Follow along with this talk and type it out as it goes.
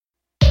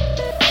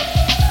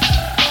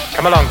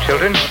Come along,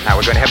 children. Now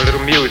we're going to have a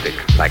little music,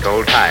 like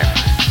old times.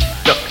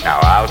 Look, now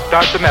I'll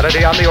start the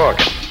melody on the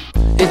organ.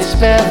 It's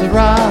Spare the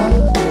Rock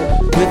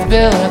with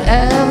Bill and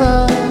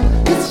Ella.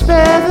 It's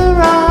Spare the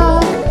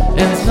Rock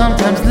and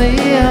sometimes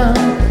Liam.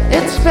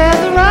 It's Spare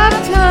the Rock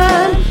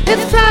time.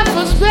 It's time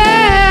for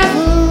Spare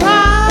the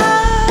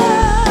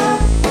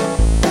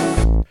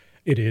Rock.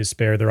 It is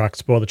Spare the Rock,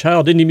 Spoil the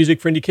Child, indie music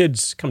for indie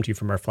kids. Come to you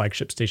from our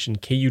flagship station,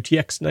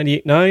 KUTX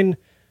 98.9,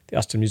 the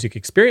Austin Music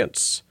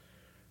Experience.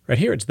 Right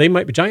here, it's They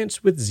Might Be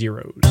Giants with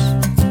Zeros.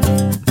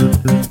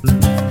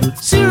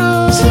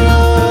 Zeros,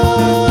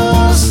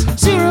 zeros,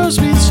 zeros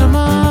mean so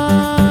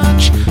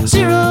much.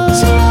 Zeros,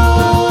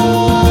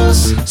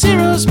 zeros,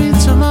 zeros mean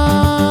so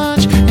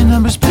much. And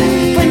numbers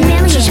big, 1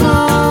 million,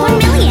 small, 1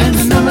 million. and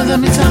the number that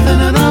means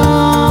nothing at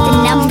all.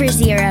 The number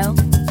 0.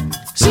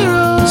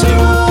 Zeros,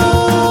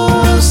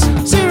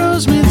 zeros,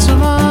 zeros mean so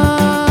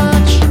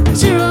much.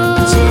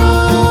 Zeros,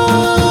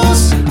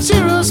 zeros,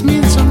 zeros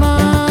mean so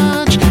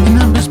much. And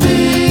numbers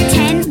big,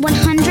 10,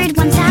 100,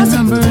 1,000.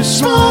 and numbers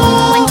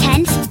small,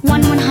 1/10,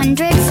 1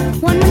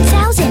 100th, 1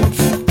 1,000th.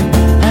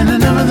 and the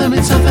number that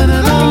means nothing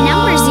at all. The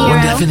number 0.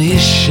 Our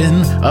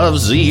definition of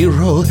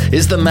zero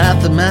is the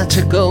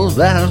mathematical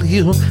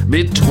value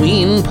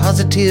between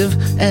positive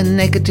and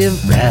negative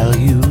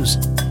values.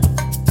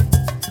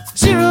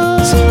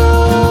 Zeros,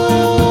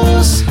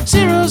 zeros,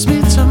 zeros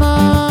mean so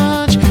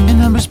much. And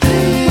numbers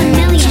big, 1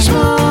 million, too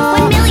small,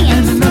 1 millionth.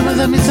 and the number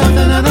that means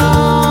nothing at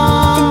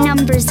all. The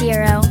number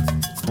 0.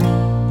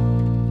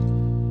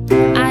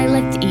 I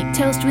like to eat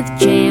toast with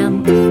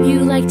jam.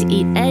 You like to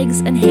eat eggs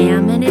and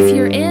ham. And if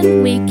you're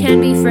in, we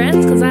can be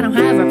friends, cause I don't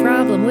have a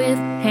problem with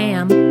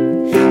ham.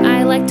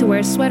 I like to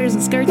wear sweaters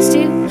and skirts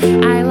too.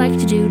 I like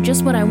to do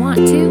just what I want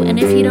to. And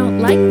if you don't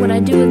like what I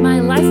do with my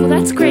life, well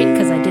that's great,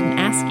 cause I didn't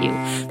ask you.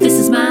 This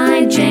is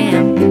my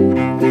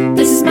jam.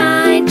 This is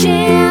my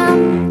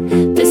jam.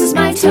 This is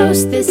my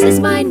toast. This is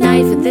my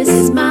knife. And this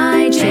is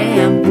my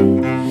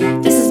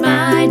jam. This is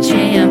my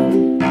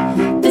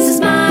jam. This is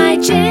my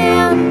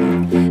jam.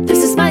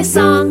 This is my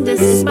song,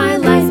 this is my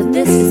life, and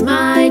this is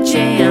my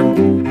jam.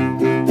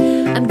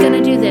 I'm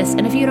gonna do this,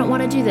 and if you don't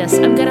want to do this,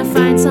 I'm gonna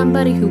find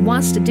somebody who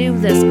wants to do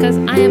this, cause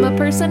I am a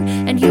person,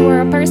 and you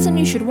are a person.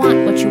 You should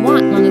want what you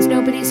want, long as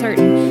nobody's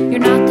hurting. You're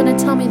not gonna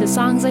tell me the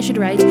songs I should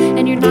write,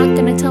 and you're not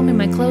gonna tell me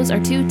my clothes are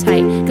too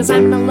tight, cause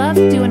I'm gonna love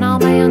doing all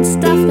my own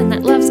stuff, and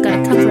that love's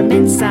gotta come from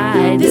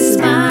inside. This is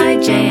my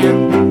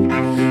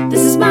jam.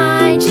 This is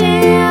my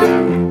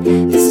jam.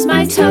 This is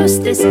my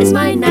toast, this is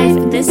my knife,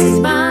 and this is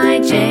my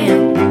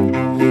jam.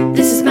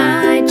 This is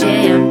my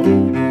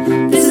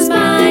jam. This is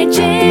my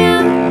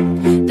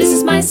jam. This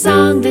is my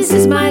song, this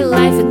is my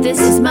life, and this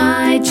is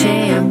my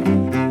jam.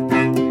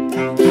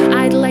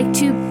 I'd like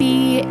to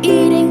be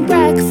eating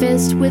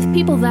breakfast with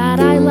people that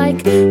I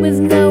like, with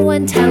no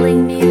one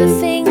telling me the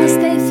things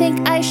they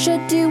think I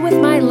should do with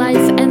my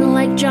life. And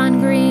like John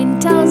Green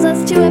tells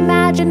us to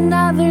imagine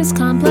others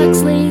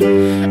complexly,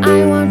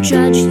 I won't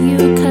judge you,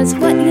 cause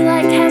what you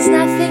like has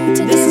nothing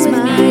to do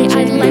with me.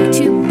 I'd like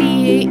to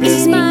be eating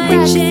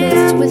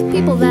breakfast with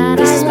people that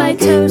I like,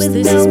 with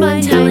no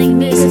one telling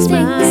me the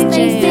things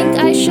they think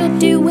I should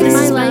do with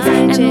my life.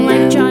 And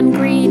like John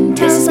Green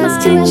tells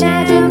us to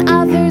imagine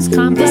others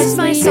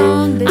complexly,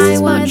 I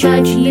won't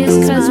judge you,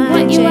 cause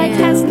what you like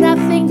has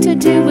nothing to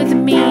do with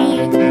me.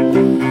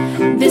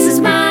 This is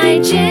my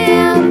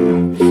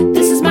jam.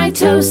 This is my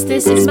toast,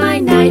 this is my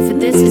knife,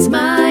 and this is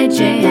my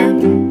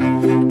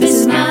jam. This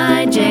is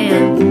my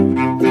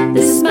jam.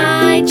 This is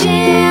my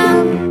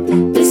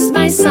jam. This is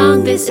my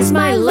song, this is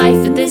my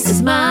life, and this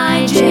is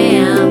my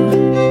jam.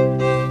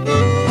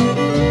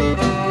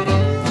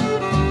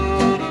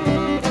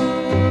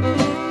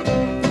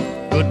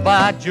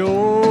 Goodbye,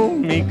 Joe,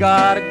 me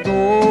gotta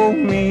go,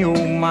 me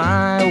oh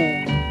my oh.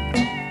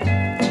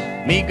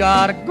 Me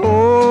gotta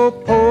go,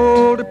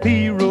 pull the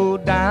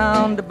P-road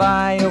down the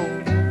bayou.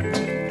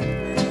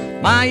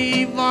 My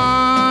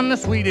Yvonne, the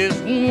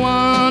sweetest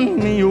one,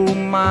 me oh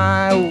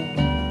my oh.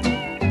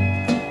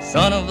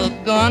 Son of a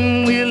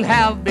gun, we'll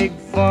have big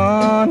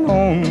fun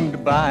on the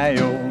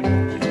bayou.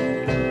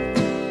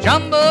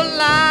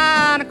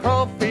 Jambalaya, a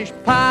crawfish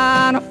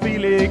pie, and a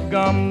filet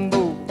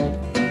gumbo.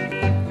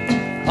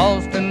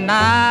 'Cause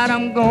tonight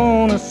I'm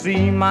gonna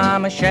see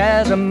Mama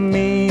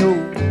Shazamio.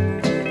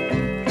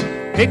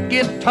 Pick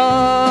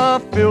guitar,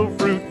 fill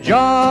fruit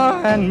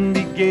jar, and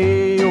be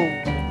gay, oh.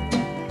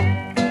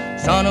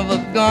 Son of a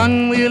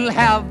gun, we'll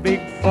have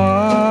big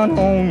fun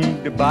on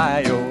the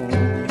bayou.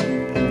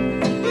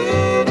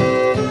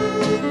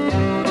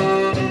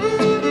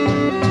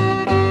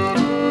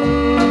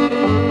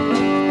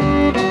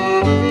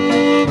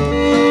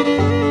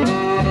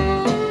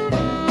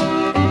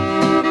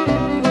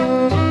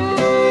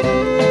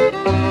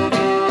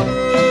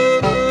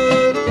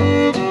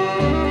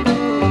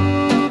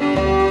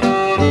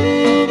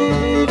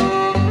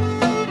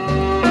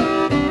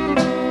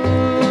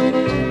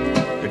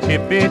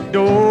 Tippy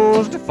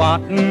doors, the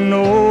fountain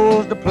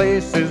knows the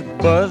place is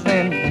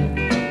buzzing.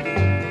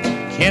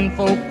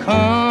 Kinfolk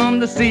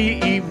come to see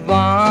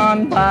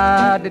Yvonne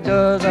by the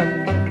dozen.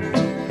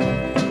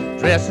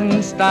 dress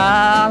in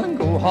style and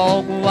go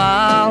hog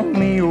wild.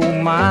 Me,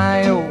 oh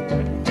my, oh.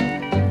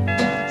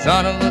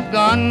 Son of a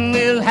gun,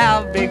 we'll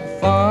have big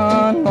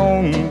fun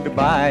on the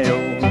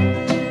bayou.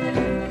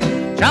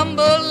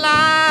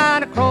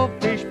 Jambalaya, a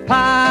crawfish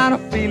pie, and a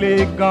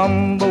filet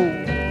gumbo.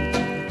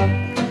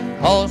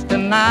 'Cause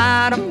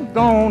tonight I'm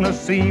gonna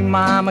see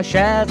Mama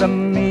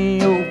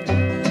Shazamio.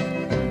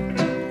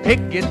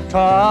 Pick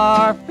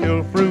guitar,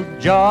 fill fruit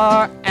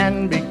jar,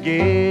 and be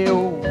gay,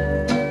 oh.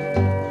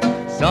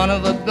 Son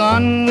of a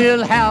gun,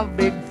 we'll have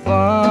big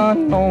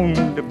fun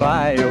on the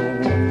bayou.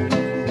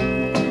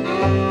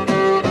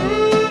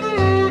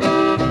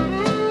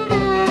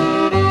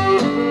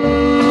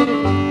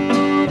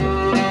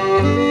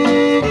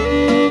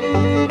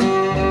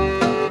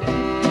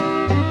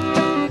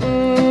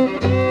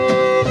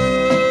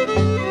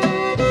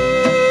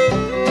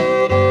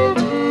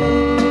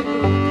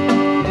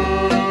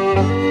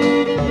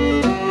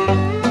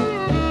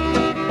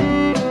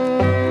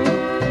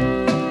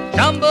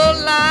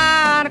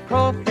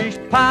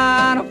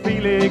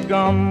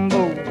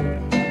 Gumbo.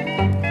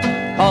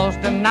 'Cause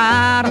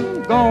tonight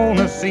I'm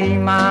gonna see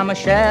Mama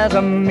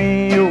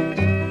Shazamio.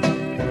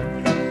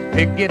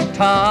 Pick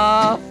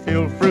guitar,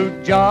 fill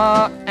fruit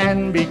jar,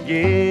 and be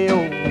gay,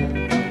 oh.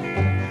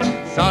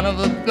 Son of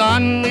a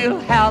gun, we'll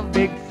have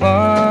big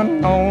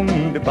fun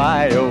on the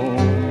bayou.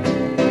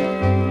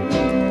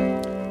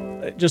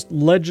 Just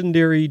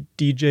legendary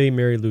DJ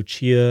Mary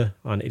Lucia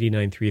on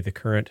 89.3 The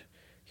Current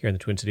here in the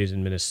Twin Cities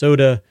in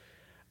Minnesota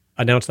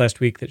announced last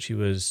week that she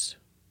was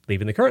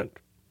leaving The Current,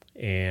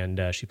 and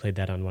she played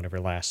that on one of her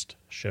last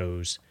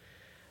shows,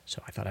 so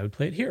I thought I would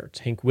play it here. It's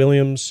Hank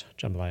Williams,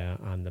 Jambalaya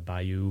on the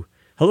Bayou.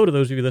 Hello to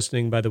those of you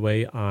listening, by the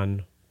way,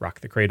 on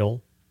Rock the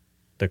Cradle,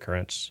 The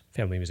Current's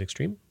family music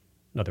stream,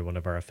 another one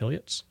of our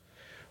affiliates.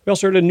 We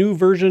also heard a new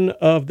version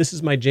of This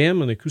Is My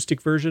Jam, an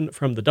acoustic version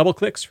from the Double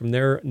Clicks, from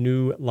their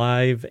new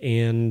live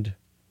and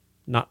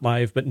not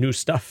live, but new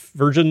stuff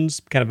versions,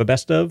 kind of a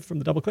best of from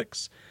the Double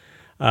Clicks.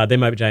 They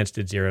Might Be Giants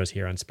did Zeros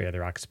here on Spare the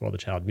Rock, Spoil the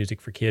Child,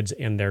 music for kids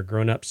and their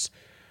grown-ups.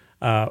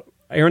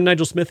 Aaron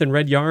Nigel Smith and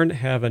Red Yarn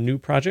have a new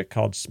project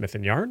called Smith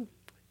and Yarn,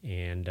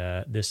 and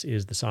this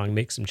is the song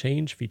Make Some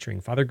Change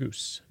featuring Father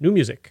Goose. New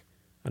music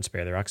on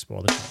Spare the Rock,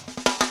 Spoil the Child.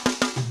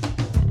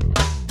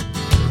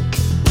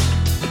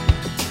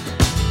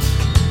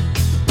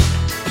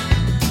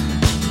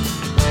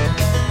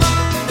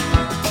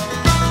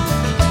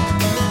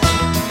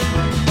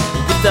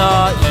 With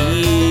our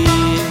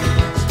ears,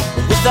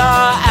 with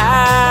our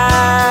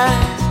eyes,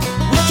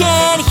 we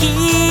can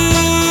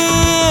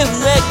hear and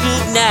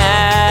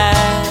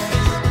recognize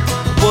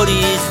what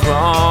is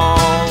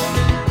wrong,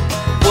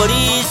 what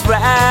is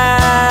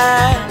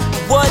right,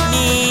 what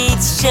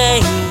needs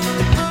change.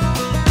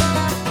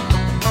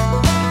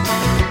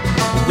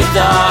 With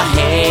our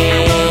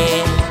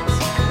hands,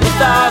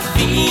 with our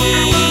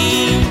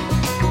feet,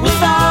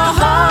 with our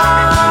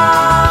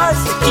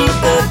hearts to keep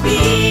the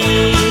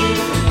beat,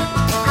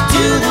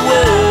 do the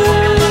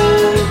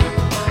world,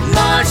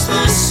 march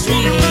the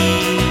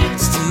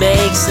streets to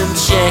make some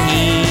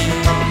change.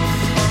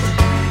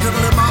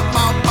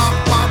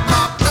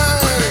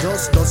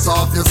 Just dust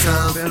off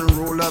yourself and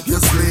roll up your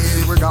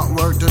sleeve. We got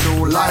work to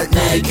do like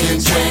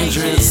making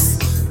changes.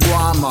 Go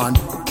on, man,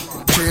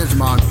 change,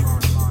 man.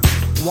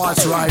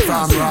 What's right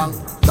from wrong?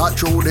 That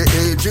through the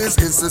ages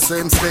is the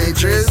same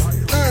stages.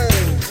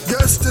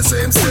 Yes, the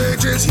same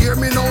stages. Hear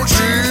me no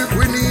cheap.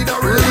 We need a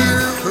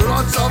relief.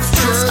 Lots of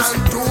stress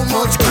and too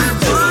much grief.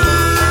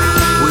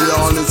 We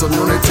all in some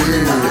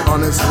unity,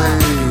 honestly.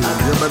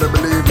 You better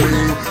believe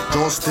me.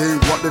 Just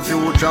think what the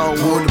future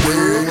would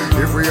be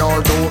if we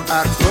all don't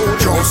act so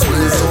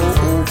justly. So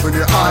open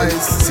your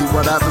eyes, see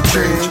what I have to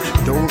change.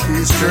 Don't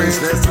be strange,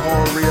 let's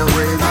all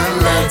rearrange.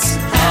 And let's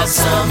have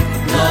some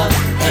love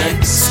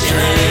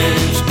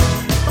exchange.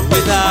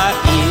 With our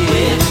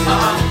ears,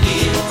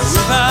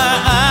 with our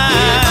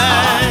eyes,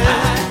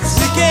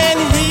 we can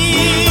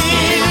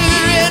hear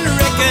and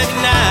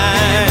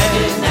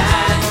recognize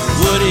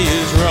what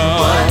is wrong,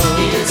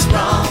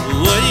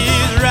 what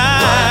is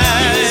right,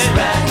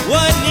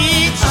 what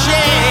needs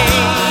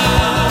change.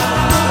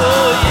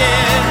 Oh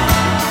yeah.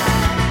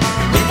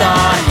 With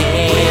our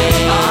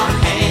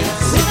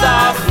hands, with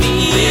our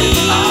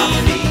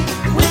feet,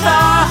 with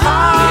our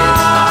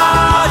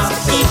hearts to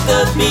keep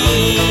the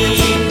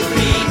beat.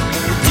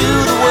 Do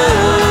the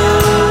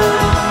world,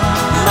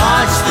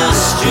 march the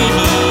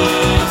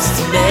streets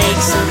to make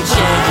some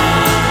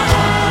change.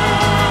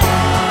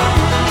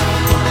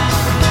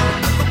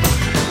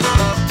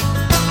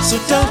 So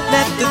don't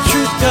let the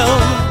truth go,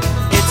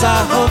 it's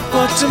our hope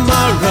for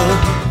tomorrow.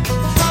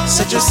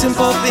 Such a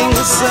simple thing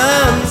the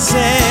sun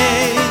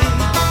say.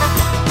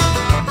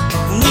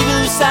 When we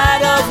lose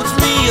sight of what's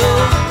real,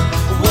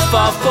 we'll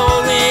fall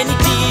for any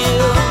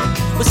deal,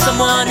 but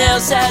someone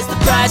else has the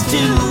price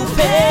to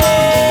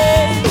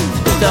pay.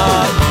 With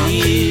our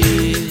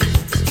ears,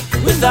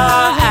 with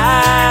our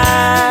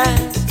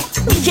eyes,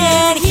 we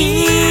can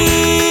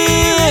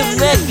hear and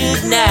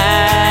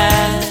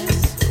recognize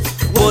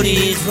what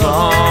is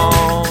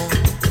wrong,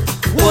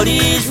 what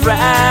is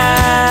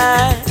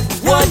right,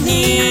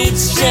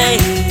 needs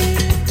change.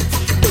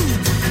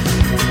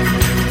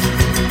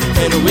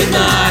 And with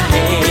our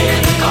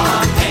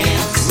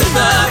hands, with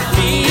our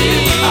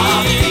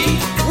feet,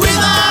 with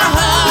our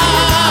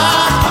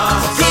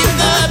hearts, keep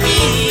the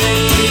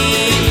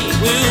beat.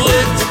 We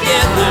work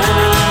together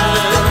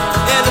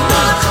and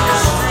march the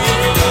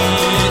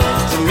street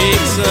to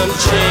make some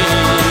change.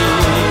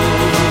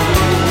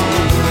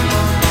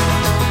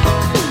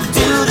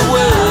 Do the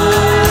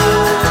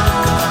work,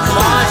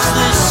 march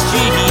the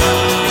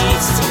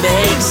streets to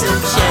make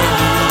some change.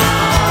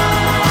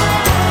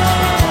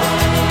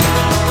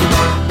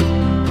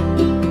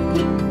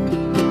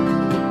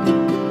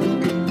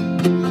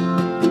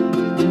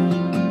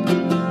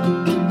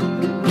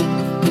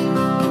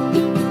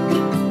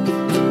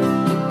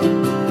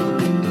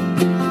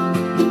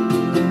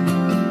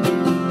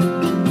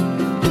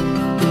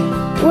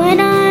 When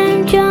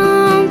I'm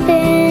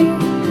jumping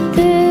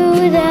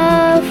through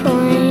the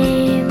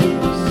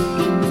flames,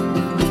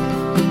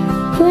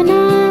 when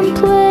I'm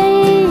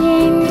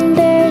playing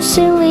their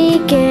silly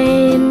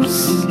games,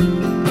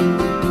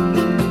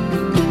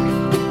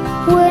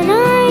 when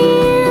I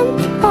am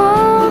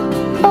all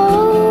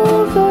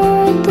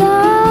over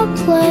the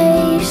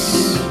place,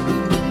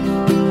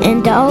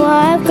 and all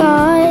I've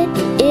got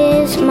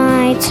is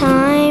my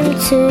time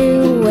to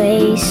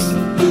waste.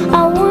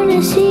 I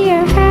wanna see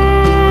your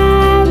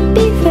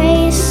happy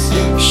face.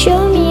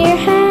 Show me your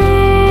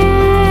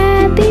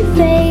happy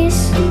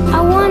face.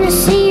 I wanna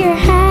see your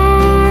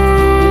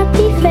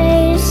happy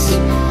face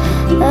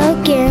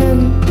again.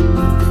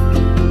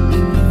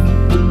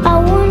 I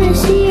wanna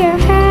see your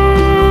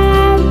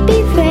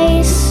happy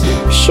face.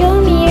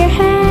 Show me your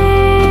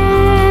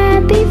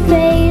happy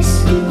face.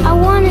 I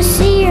wanna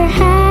see your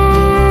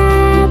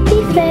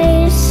happy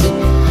face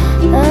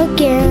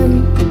again.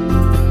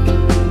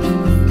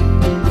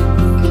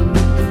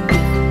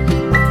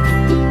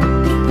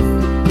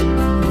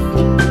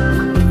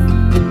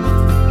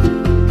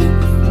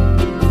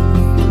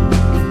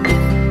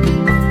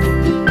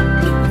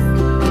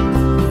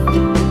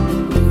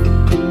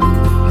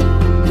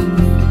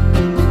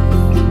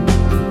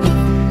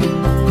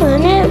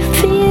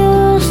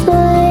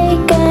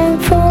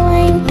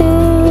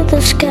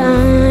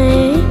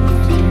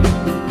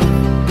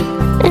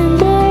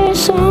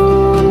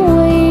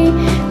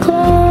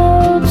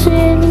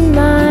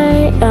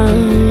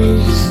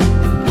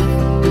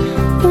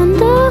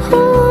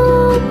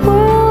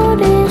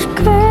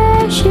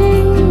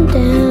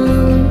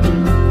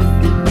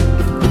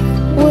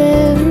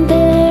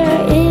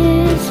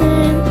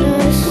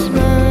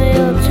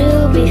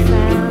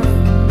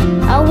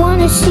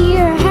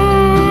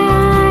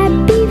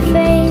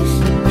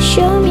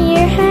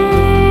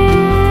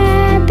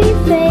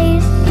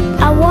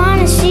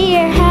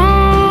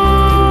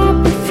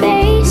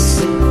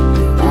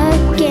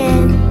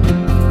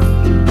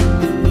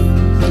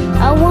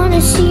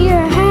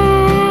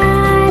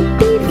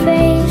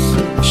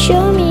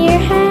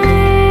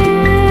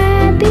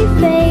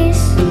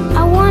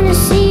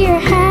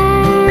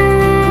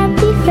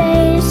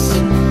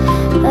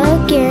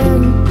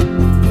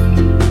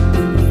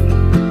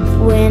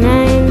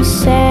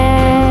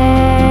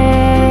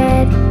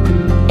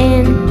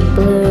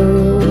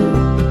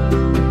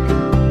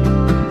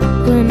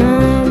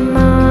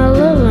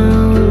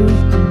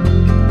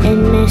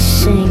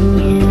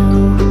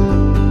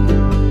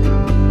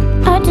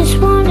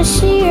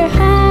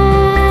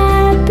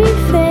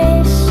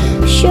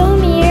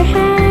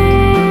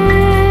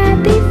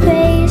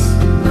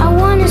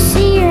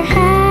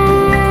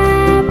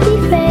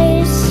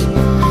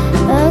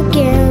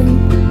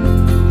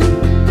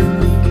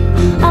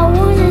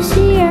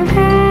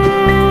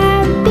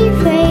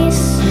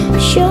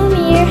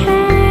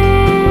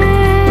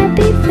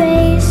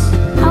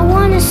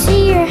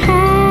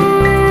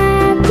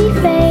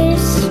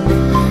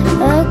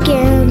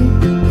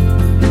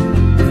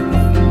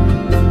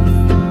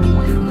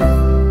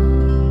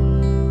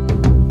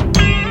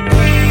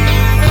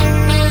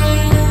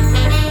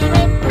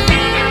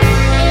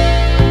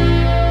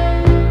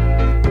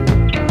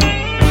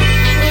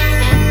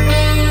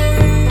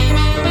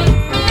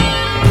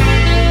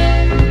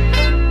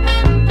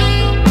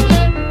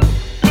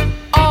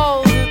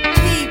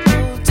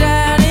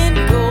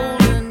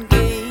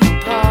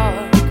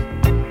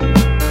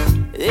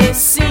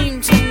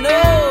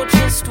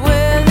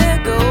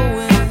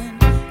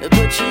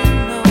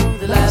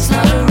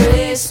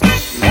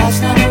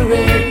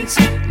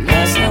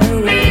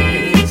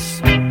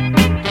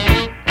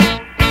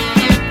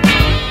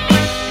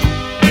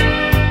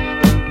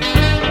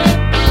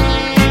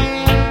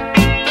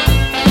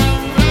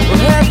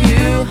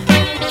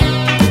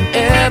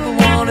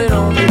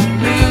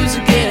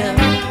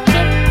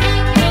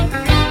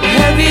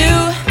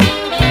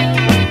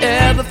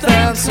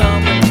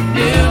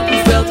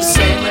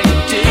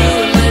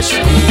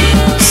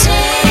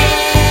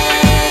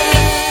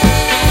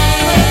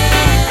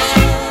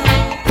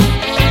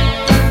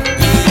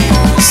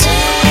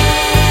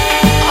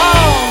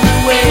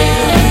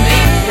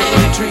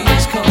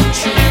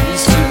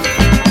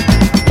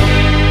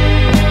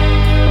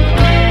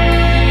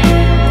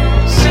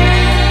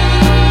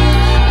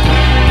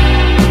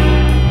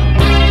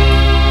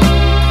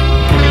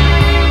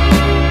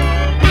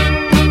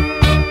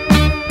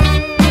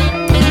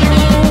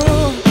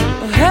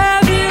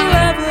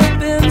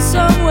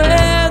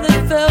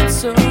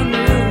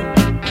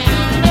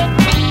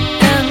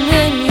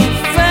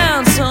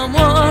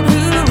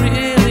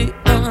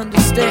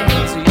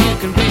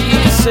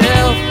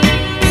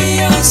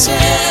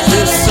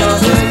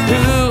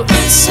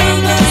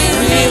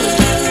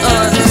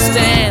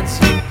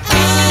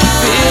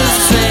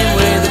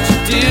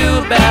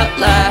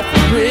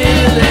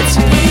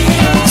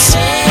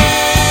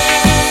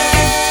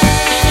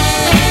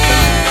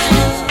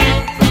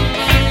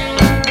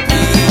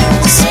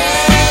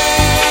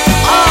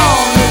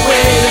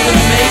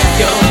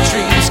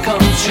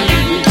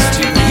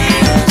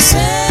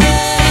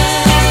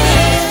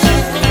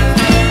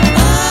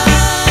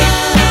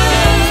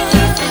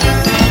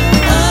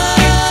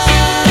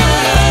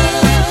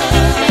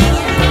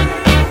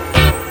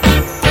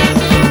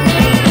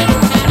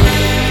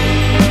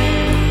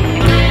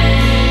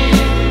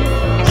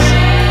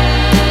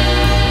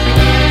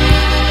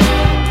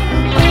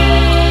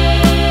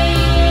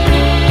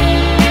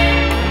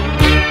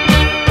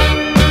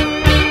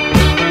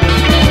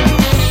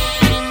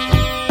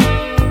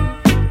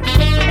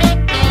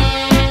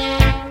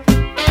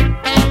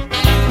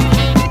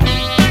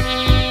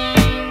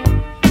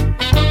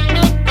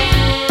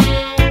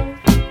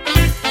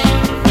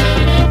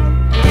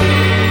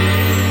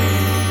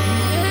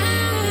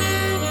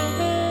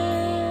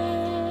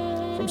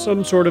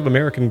 some sort of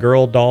American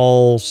Girl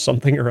doll,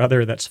 something or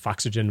other. That's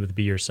Foxygen with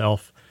Be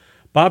Yourself.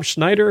 Bob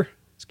Schneider,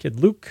 his kid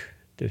Luke,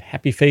 did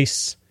Happy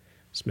Face.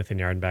 Smith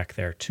and Yarn back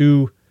there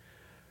too.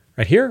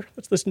 Right here,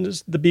 let's listen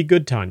to the Be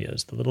Good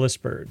Tanyas, the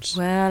Littlest Birds.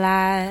 Well,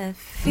 I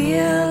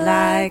feel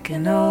like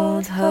an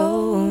old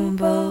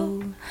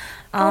hobo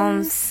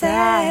on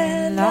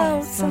sad,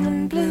 lonesome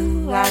and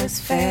blue. I was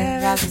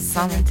fair as a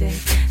summer day.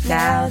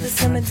 Now the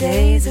summer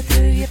days are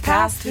through. You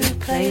pass through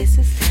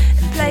places,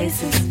 and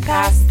places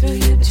pass through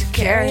you, but you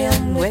carry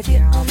them with you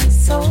on the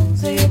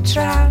soles of your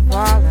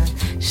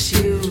traveling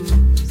shoes.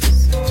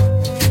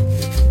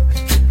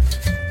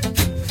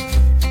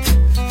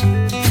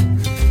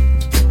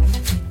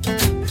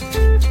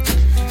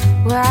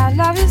 Well, I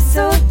love you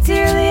so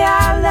dearly,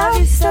 I love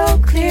you so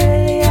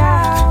clearly.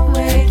 I'll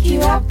wake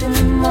you up in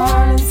the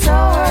morning so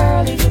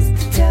early just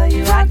to tell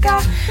you I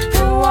got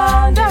the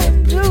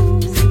wandering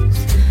blues.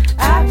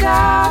 I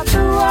got the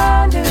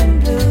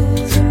wandering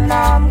blues, and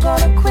I'm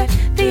gonna quit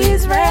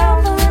these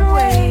rambling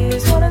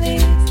ways one of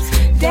these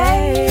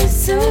days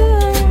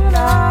soon.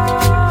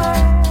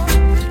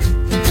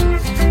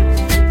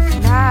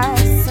 And I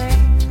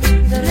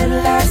sing the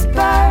littlest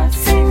birds,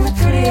 sing the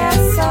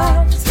prettiest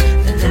songs.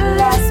 The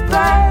littlest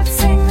birds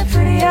sing the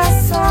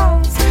prettiest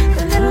songs.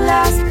 The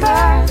littlest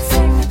birds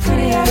sing the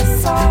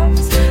prettiest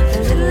songs.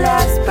 The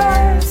littlest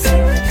birds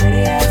sing the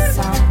prettiest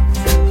songs.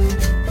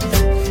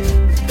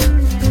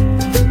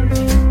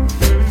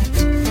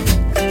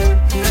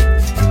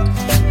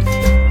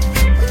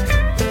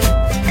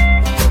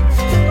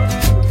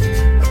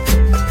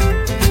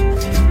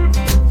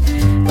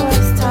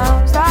 Those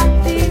times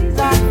like these,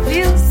 I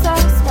feel so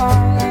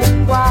small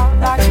and wild,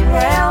 like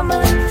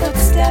rambling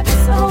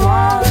footsteps of a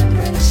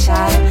wandering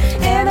child.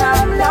 And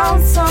I'm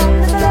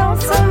lonesome, the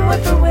lonesome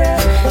whippoorwill,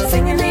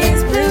 singing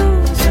these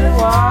blues with a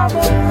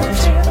warble and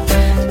chill.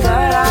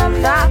 But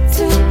I'm not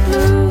too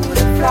blue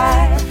to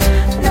fly.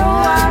 No,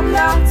 I'm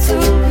not too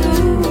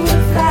blue to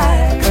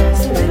fly.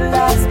 'Cause the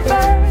littlest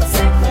birds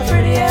sing the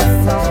prettiest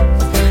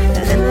songs.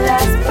 The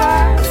littlest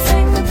birds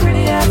sing the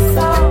prettiest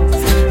songs.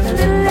 The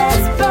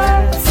littlest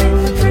birds sing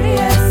the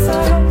prettiest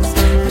songs.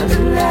 The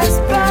littlest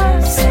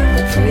birds sing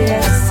the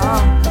prettiest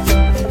songs.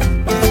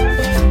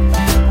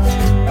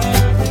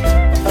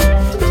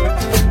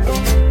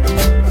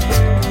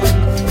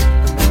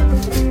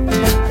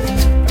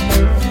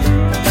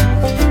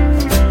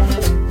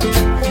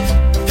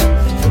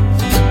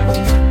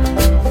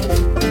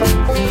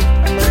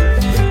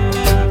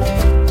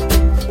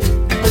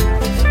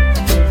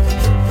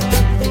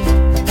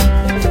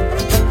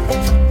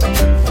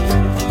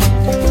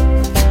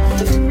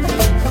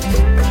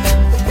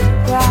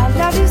 Well, I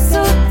love you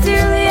so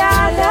dearly,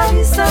 I love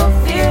you so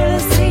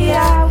fearlessly.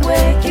 I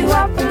wake you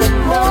up in the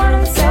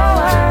morning so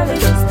early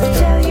just to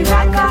tell you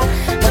I got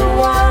the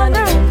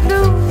wandering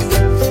blues.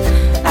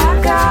 I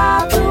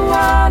got the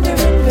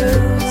wandering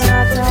blues. I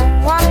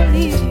don't wanna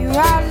leave you,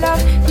 I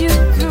love you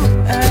through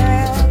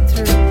and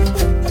through.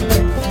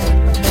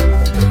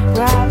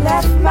 Well, I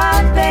left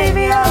my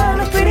baby on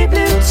a pretty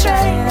blue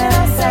train, and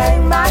I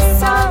sang my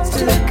songs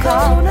to the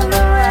cold and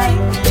the rain.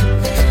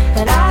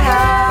 And I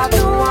had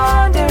the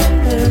wandering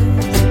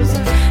blues,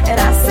 and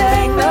I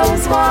sang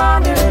those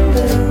wandering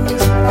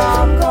blues.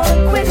 I'm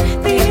gonna quit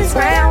these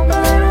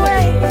rambling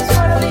ways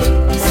one of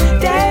these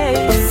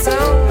days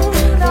soon.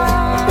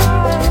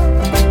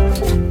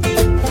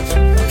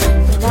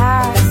 And I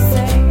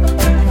sing the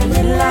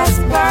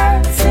littlest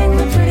birds sing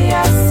the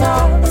prettiest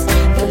songs.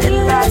 The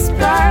littlest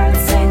birds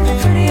sing the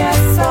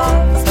prettiest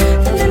songs.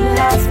 The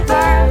littlest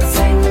birds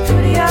sing the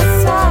prettiest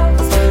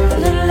songs. The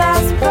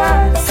littlest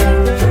birds sing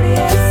the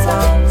prettiest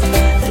songs.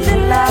 The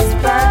littlest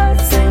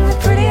birds sing the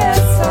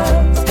prettiest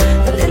songs.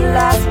 The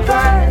littlest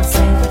birds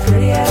sing the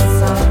prettiest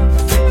songs.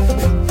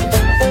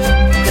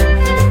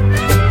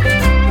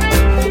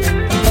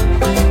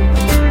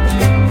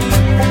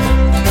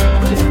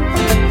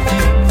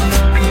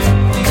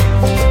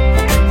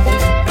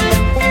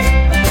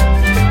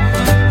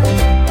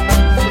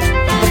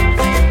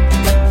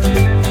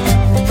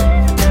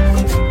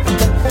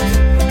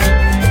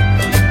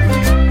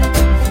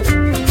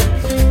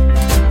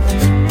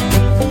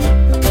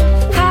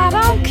 I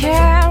don't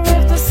care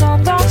if the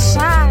sun don't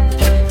shine.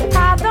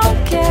 I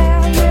don't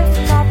care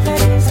if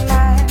nothing is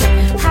mine.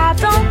 I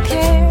don't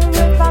care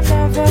if I'm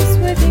nervous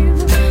with you.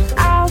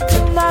 I'll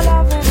do my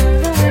loving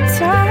in the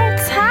winter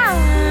time.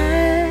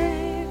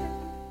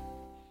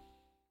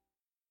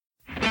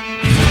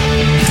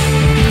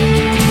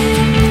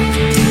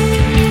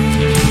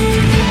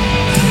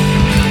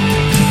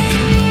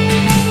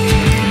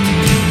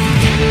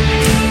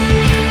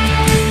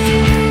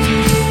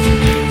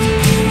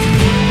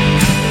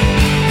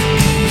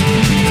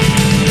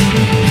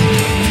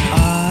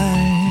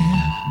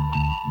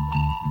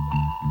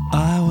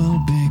 I will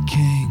be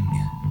king,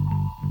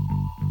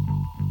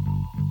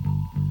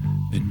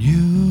 and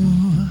you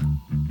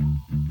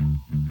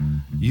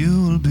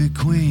will be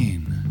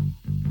queen.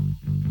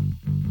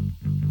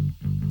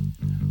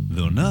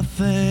 Though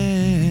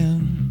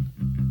nothing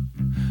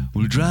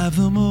will drive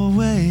them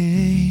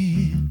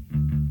away,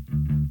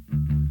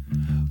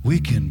 we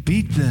can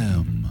beat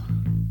them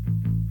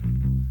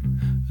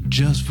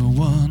just for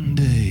one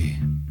day.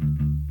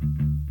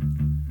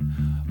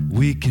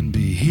 We can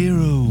be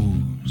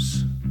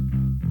heroes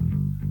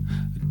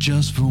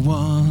just for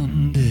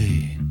one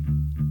day.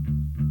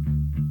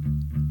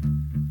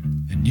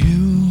 And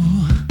you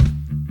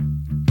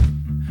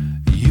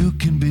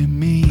can be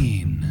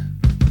mean.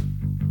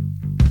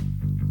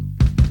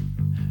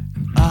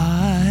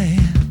 And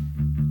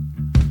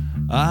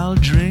I'll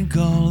drink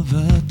all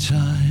the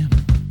time.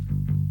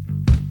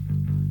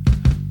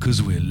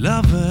 'Cause we're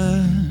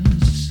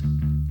lovers,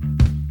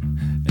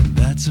 and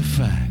that's a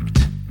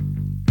fact.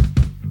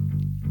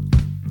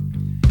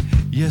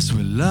 Yes,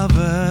 we're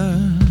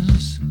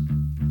lovers,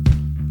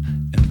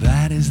 and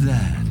that is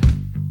that.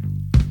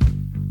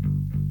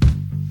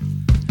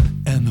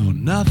 And though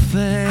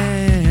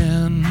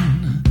nothing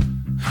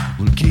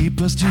will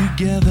keep us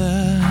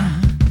together,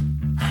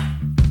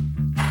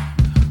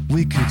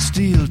 we could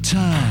steal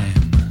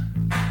time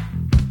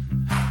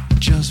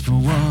just for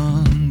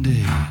one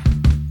day.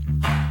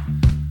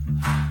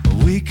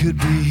 We could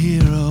be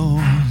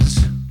heroes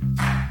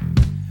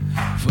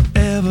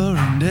forever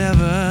and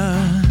ever.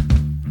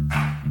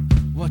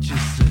 What you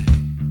say?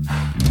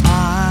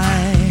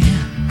 I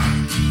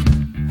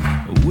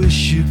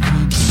wish you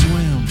could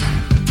swim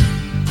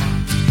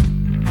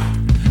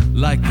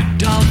like the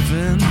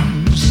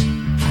dolphins,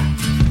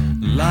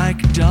 like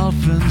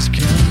dolphins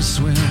can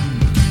swim.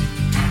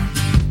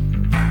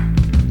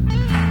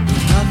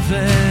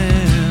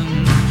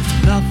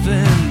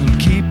 Nothing will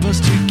keep us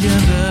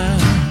together.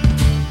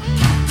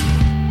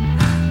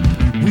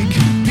 We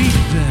can beat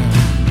them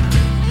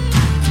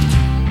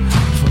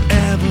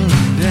forever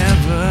and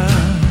ever.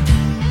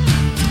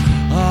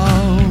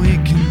 Oh, we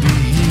can be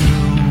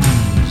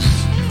heroes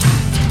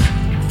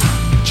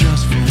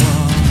just for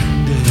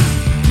one day.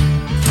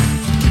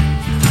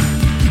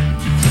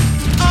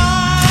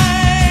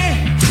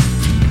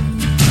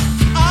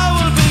 I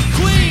will be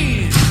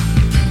queen.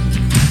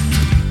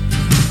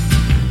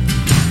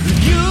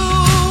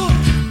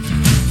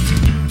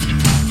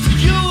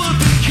 You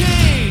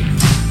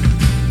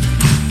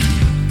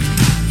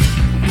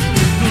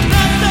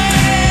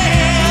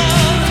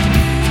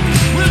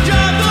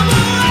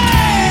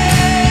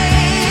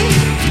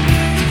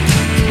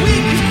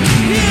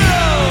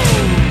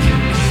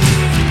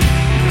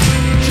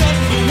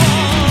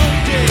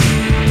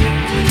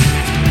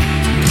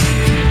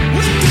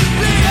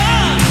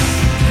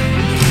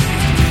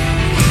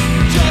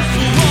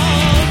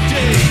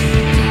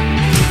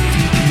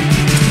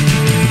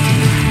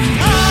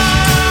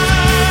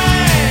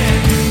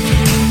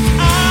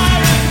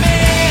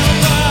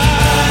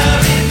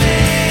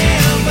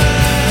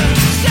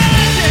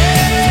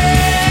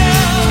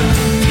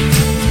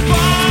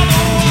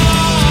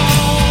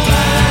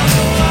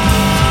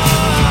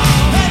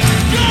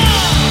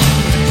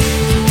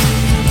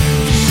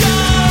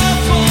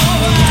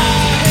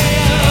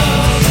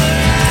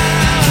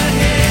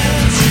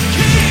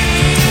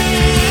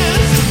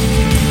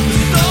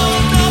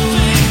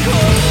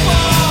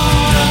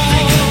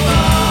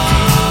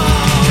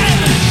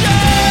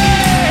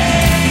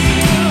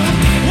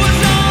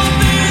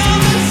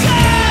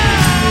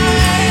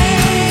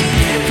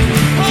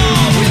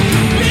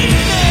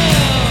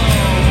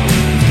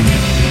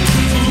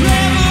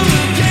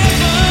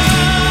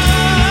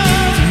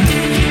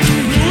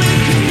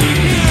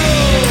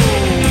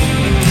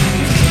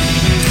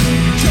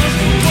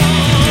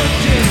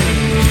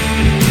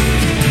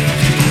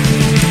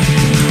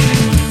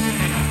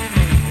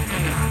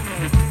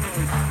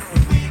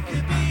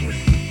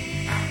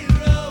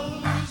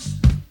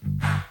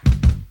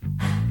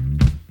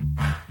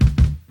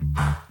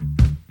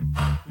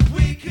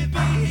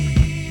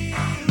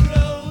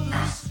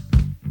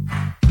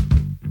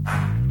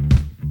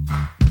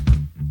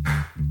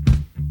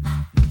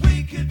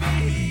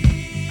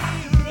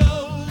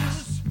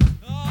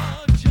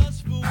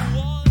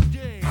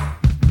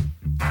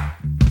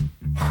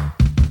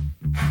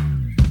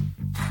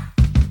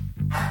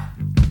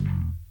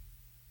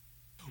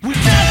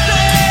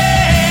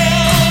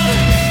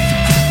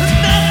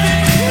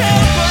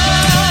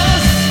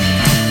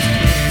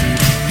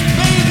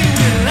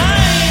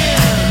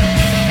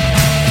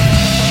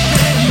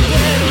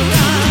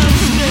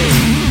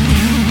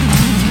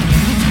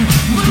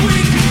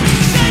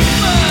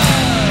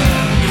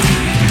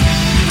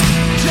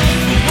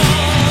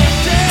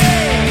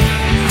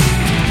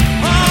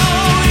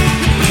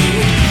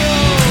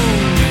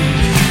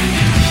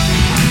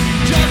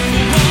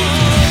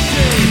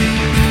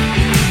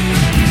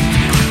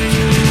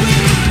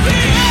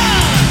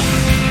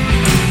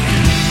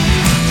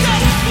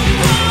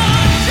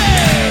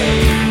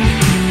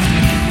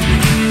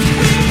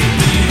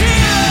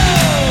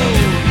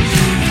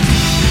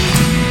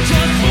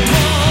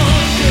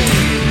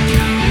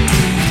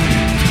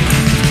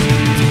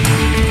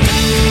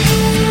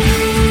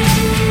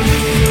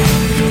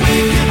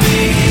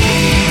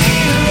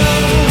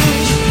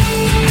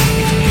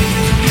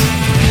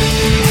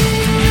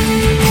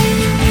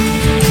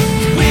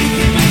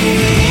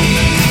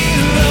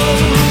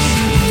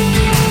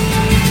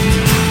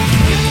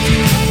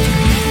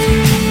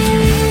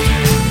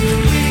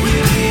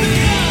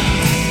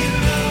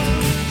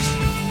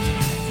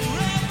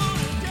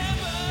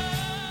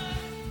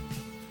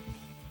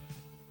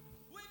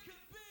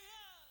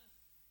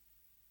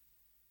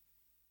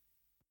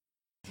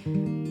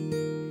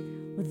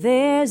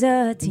There's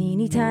a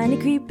teeny tiny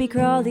creepy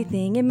crawly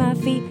thing in my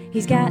feet.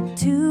 He's got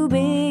two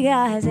big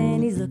eyes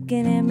and he's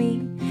looking at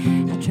me.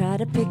 I try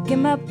to pick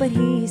him up but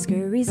he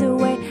scurries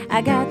away.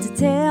 I got to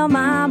tell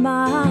my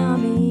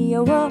mommy,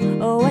 oh, oh,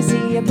 oh, I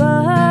see a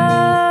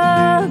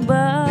bug,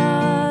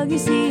 bug. You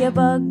see a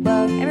bug,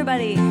 bug.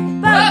 Everybody,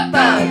 bug,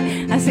 bug.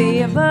 I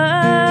see a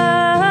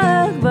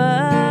bug,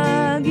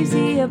 bug. You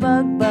see a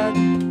bug, bug.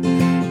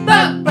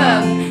 Bug,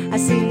 bug. I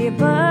see a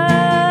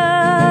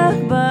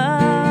bug,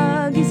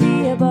 bug. You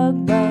see a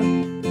bug, bug.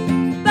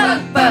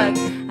 Bug, bug.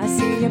 I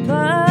see a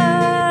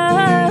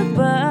bug,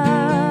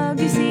 bug.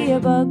 You see a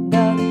bug,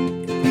 bug.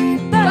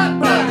 Bug,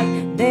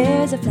 bug.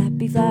 There's a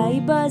flappy,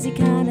 flyy, buzzy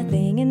kind of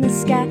thing in the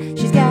sky.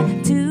 She's got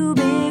two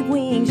big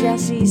wings, yeah,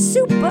 she's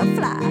super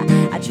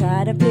fly. I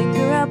try to pick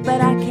her up,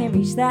 but I can't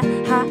reach that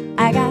high.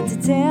 I got to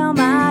tell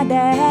my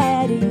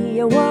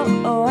daddy, oh,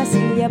 oh, oh, I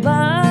see a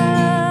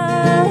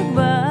bug,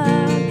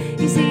 bug.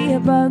 You see a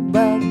bug,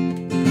 bug.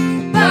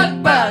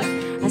 Bug, bug.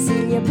 I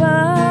see a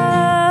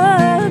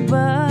bug,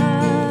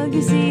 bug.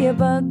 You see a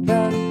bug,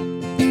 bug.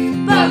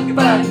 Bug,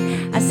 bug.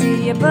 I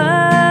see a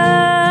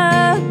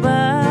bug,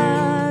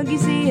 bug. You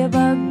see a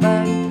bug,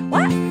 bug.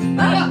 What?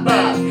 Bug,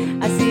 bug.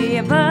 I see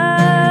a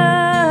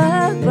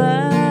bug,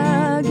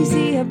 bug. You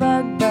see a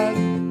bug, bug.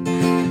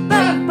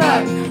 Bug,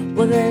 bug.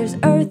 Well, there's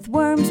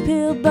earthworms,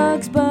 pill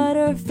bugs,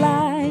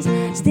 butterflies,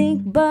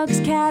 stink bugs,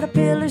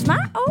 caterpillars,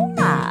 my oh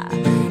my.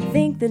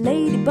 Think the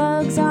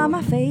ladybugs are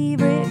my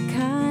favorite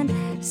kind.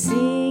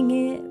 Sing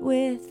it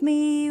with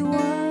me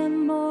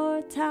one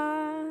more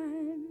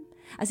time.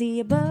 I see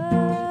a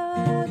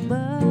bug,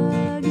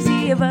 bug. You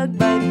see a bug,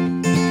 bug.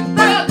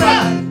 Bug,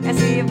 bug. I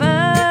see a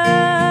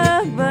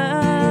bug,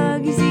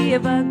 bug. You see a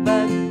bug,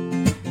 bug.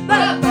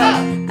 Bug,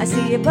 bug. I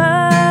see a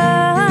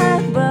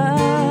bug,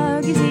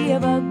 bug. You see a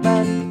bug,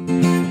 bug.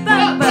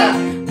 Bug,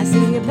 bug. I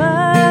see a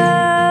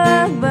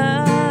bug,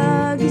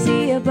 bug. You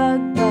see a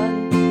bug, bug.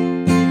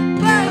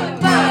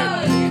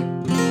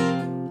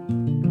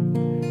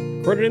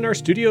 Recorded in our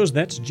studios,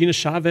 that's Gina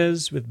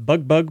Chavez with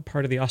Bug Bug,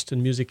 part of the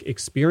Austin Music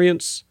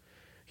Experience.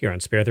 Here on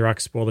Spare the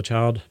Rock, Spoil the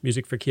Child,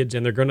 music for kids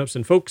and their grown-ups.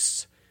 And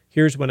folks,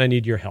 here's when I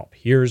need your help.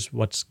 Here's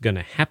what's going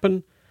to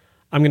happen.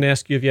 I'm going to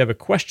ask you if you have a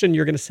question.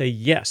 You're going to say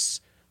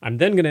yes. I'm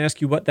then going to ask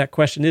you what that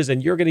question is,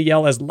 and you're going to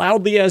yell as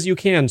loudly as you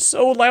can,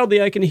 so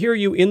loudly I can hear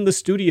you in the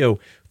studio,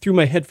 through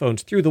my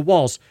headphones, through the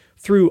walls,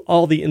 through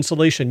all the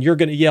insulation. You're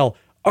going to yell,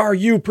 "Are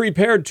you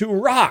prepared to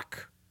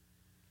rock?"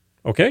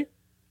 Okay?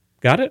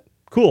 Got it?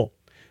 Cool.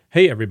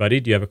 Hey, everybody,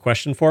 do you have a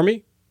question for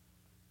me?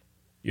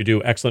 You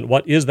do. Excellent.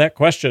 What is that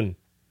question?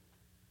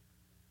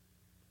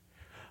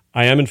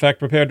 I am, in fact,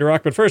 prepared to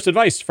rock, but first,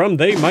 advice from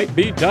They Might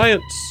Be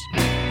Giants.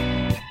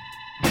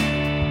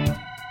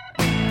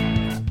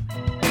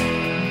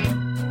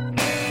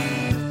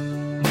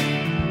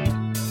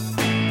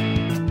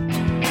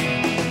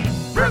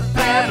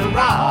 Prepare to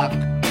rock.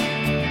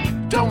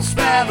 Don't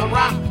spare the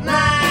rock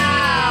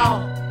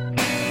now.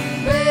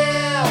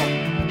 Bill,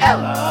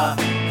 Ella,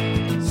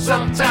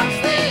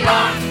 sometimes they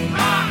are.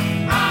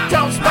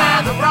 Don't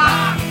spare the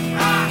rock.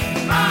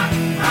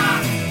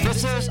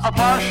 This is a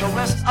partial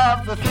list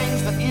of the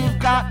things that you've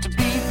got to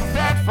be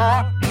prepared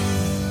for.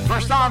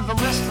 First on the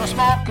list, a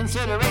small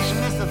consideration,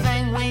 is the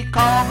thing we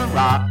call the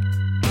rock.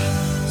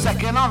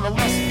 Second on the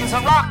list is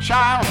a rock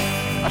child,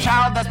 a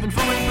child that's been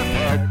fully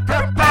prepared.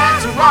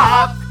 Prepare to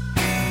rock.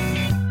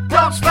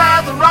 Don't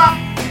spare the rock.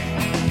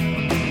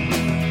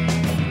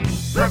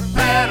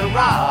 Prepare to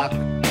rock.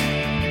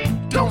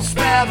 Don't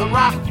spare the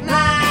rock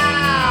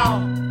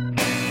now.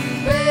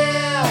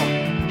 Bill,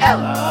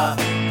 Ella,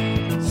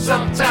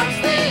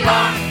 sometimes they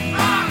are.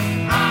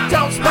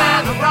 Don't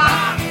spare the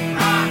rock.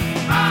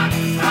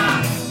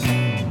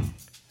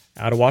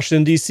 Out of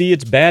Washington, D.C.,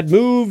 it's Bad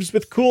Moves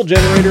with Cool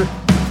Generator.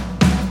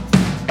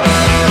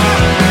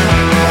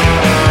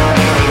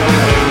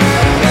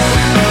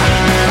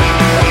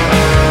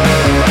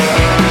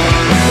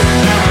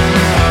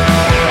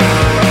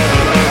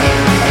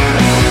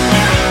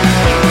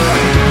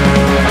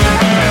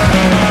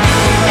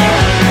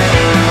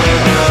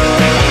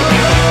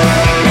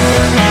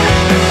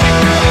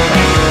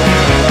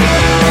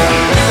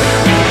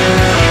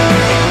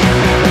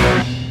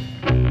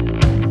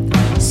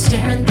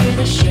 Staring through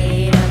the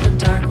shade of the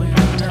dark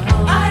window.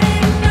 I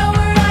didn't know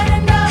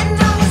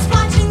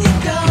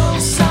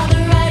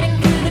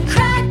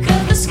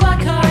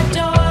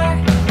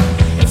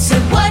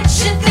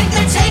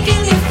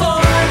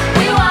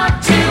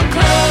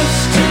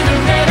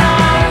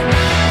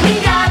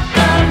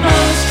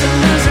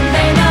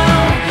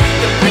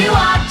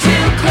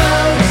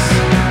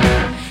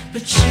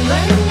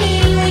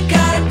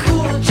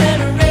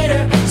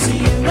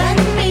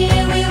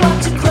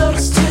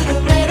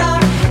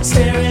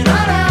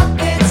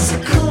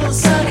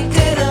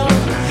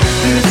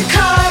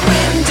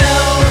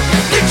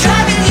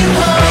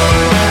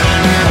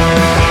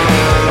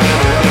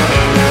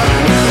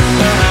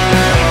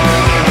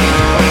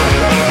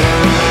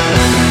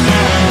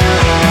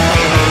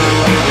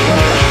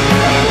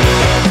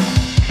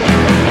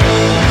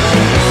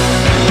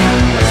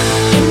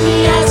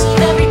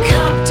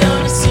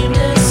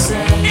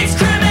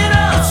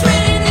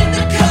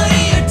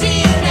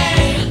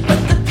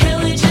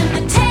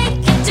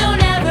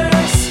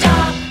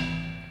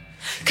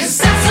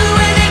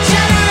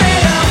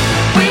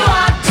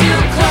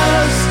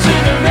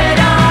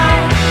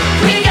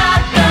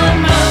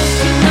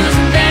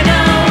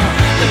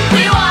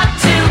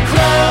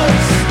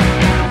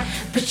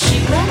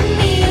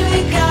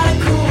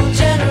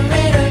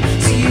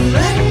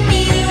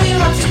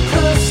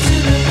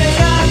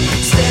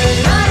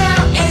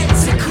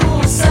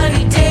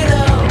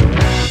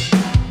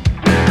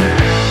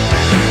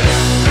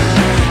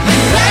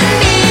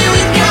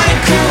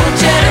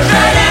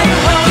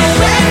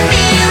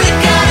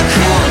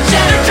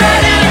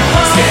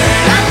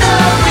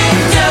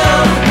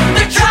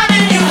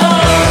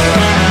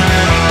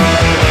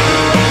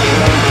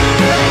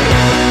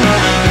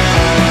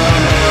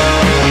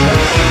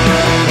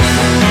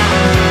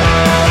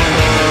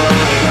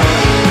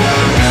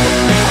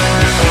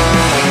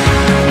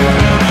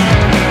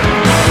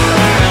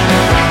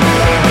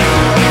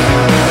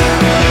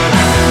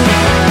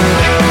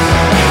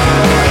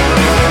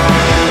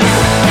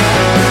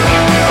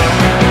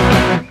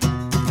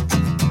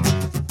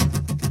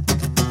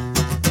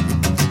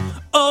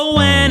Oh,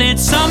 when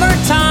it's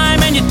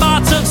summertime and your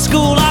thoughts of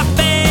school are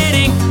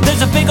fading,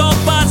 there's a big old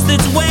bus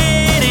that's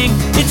waiting,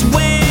 it's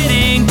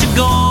waiting to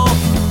go.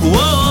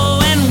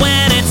 Whoa, and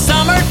when it's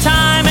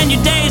summertime and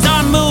your days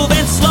are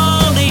moving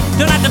slowly,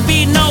 don't have to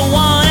be no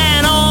one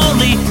and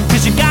only,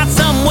 cause you got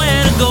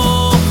somewhere to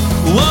go.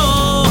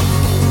 Whoa,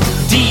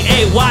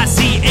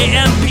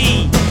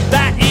 D-A-Y-C-A-M-P,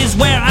 that is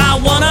where I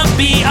wanna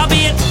be. I'll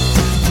be at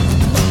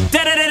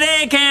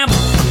da-da-da-day camp,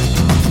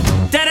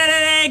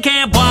 da-da-da-day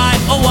camp,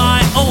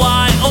 Y-O-Y-O-Y-O-Y-O-Y-Y,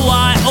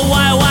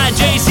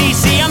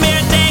 JCC, I'm here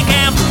at day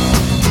camp,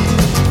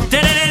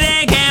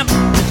 da-da-da-day camp.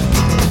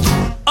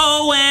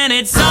 Oh, when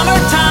it's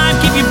summertime,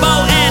 keep your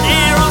bow and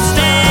arrow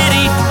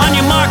steady, on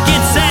your mark,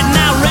 get set,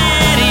 now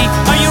ready,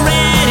 are you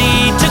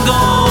ready to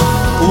go?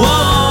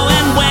 Whoa,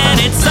 and when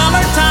it's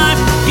summertime,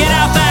 get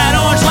out that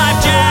orange life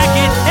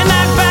jacket and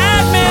that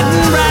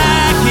badminton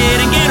racket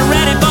and get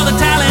ready for the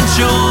talent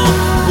show.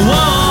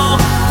 Whoa,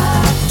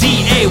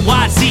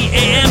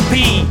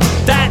 D-A-Y-C-A-M-P,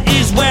 that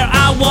is where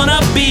I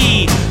wanna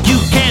be. You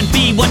can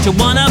be what you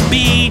wanna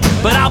be,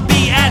 but I'll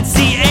be at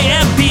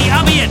C-A-M-P,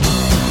 I'll be at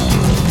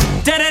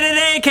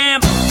da-da-da-day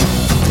camp,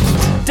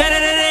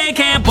 da-da-da-day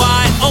camp,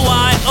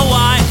 Y-O-Y-O-Y-O-Y-O-Y-Y,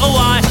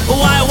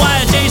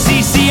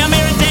 JCC, I'm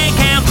here at day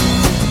camp,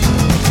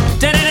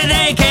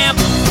 da-da-da-day camp.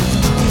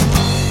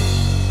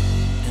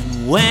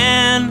 And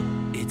when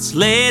it's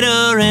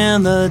later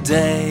in the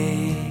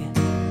day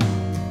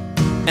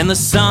and the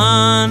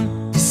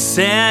sun is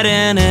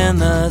setting in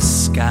the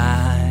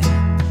sky,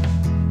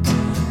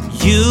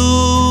 you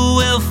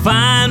will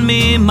find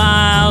me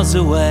miles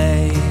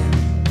away,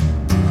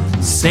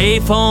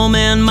 safe home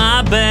in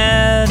my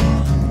bed,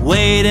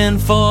 waiting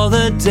for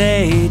the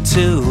day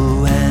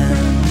to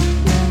end.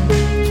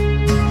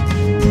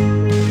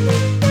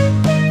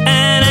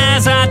 And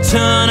as I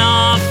turn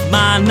off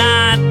my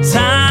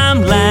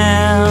nighttime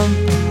lamp,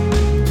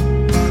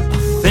 I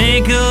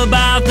think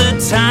about the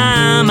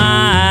time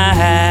I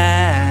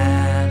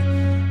had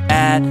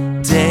at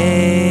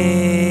day.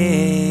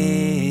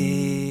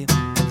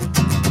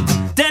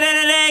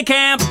 Da-da-da-day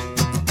camp,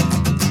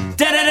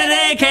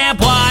 da-da-da-day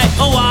camp,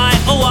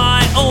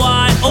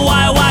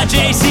 Y-O-Y-O-Y-O-Y-O-Y-Y,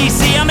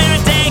 JCC, I'm here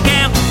at day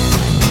camp,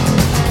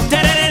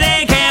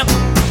 da-da-da-day camp,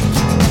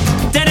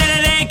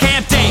 da-da-da-day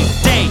camp, day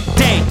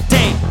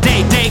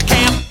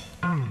camp.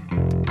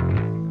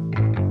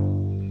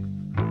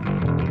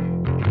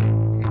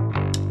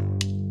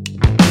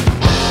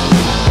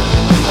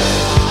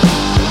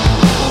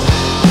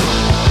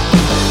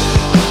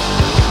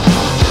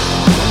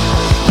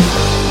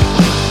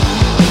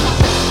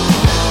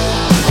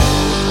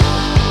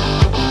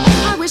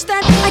 I wish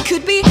that I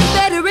could be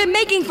better at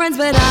making friends,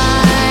 but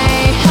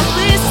I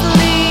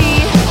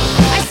helplessly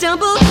I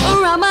stumble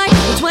around my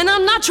words when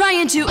I'm not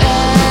trying to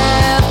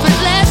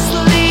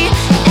effortlessly.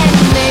 And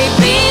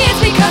maybe it's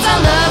because I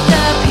love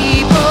the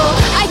people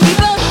I keep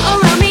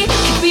around me,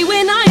 kick me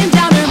when I am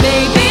down, or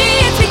maybe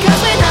it's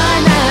because when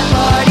I'm at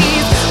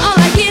parties, all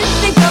I can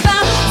think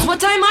about is what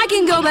time I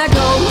can go back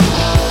home.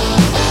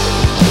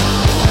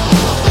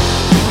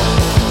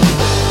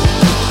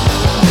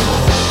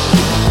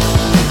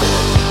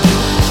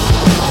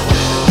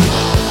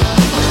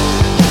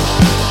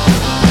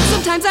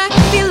 Sometimes I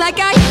feel like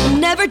I'm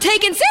never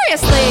taken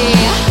seriously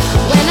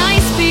when I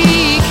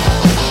speak.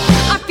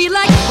 I feel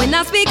like when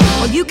I speak,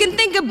 all you can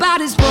think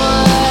about is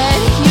what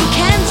you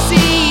can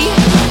see.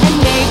 And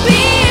maybe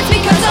it's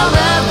because all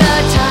of the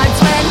times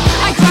when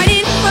I cried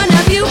in front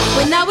of you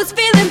when I was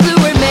feeling blue,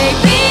 or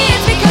maybe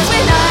it's because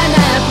when I'm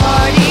at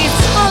parties,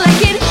 all I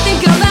can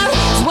think about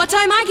is what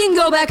time I can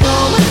go back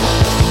home.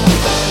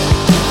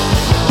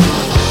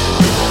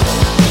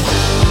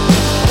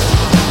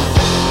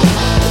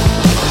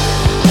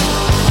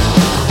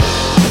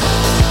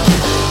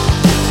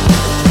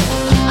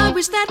 I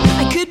wish that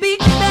I could be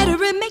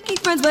better at making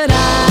friends, but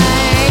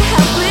I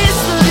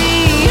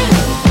helplessly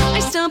I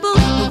stumble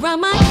around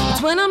my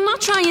words when I'm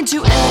not trying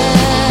to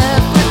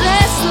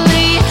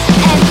effortlessly.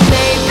 And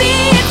maybe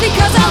it's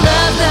because I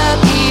love the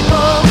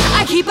people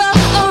I keep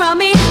around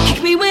me,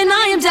 kick me when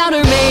I am down,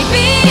 or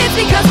maybe it's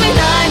because when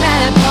I'm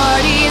at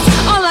parties,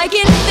 all I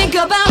can think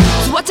about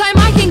is what time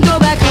I can go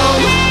back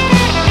home.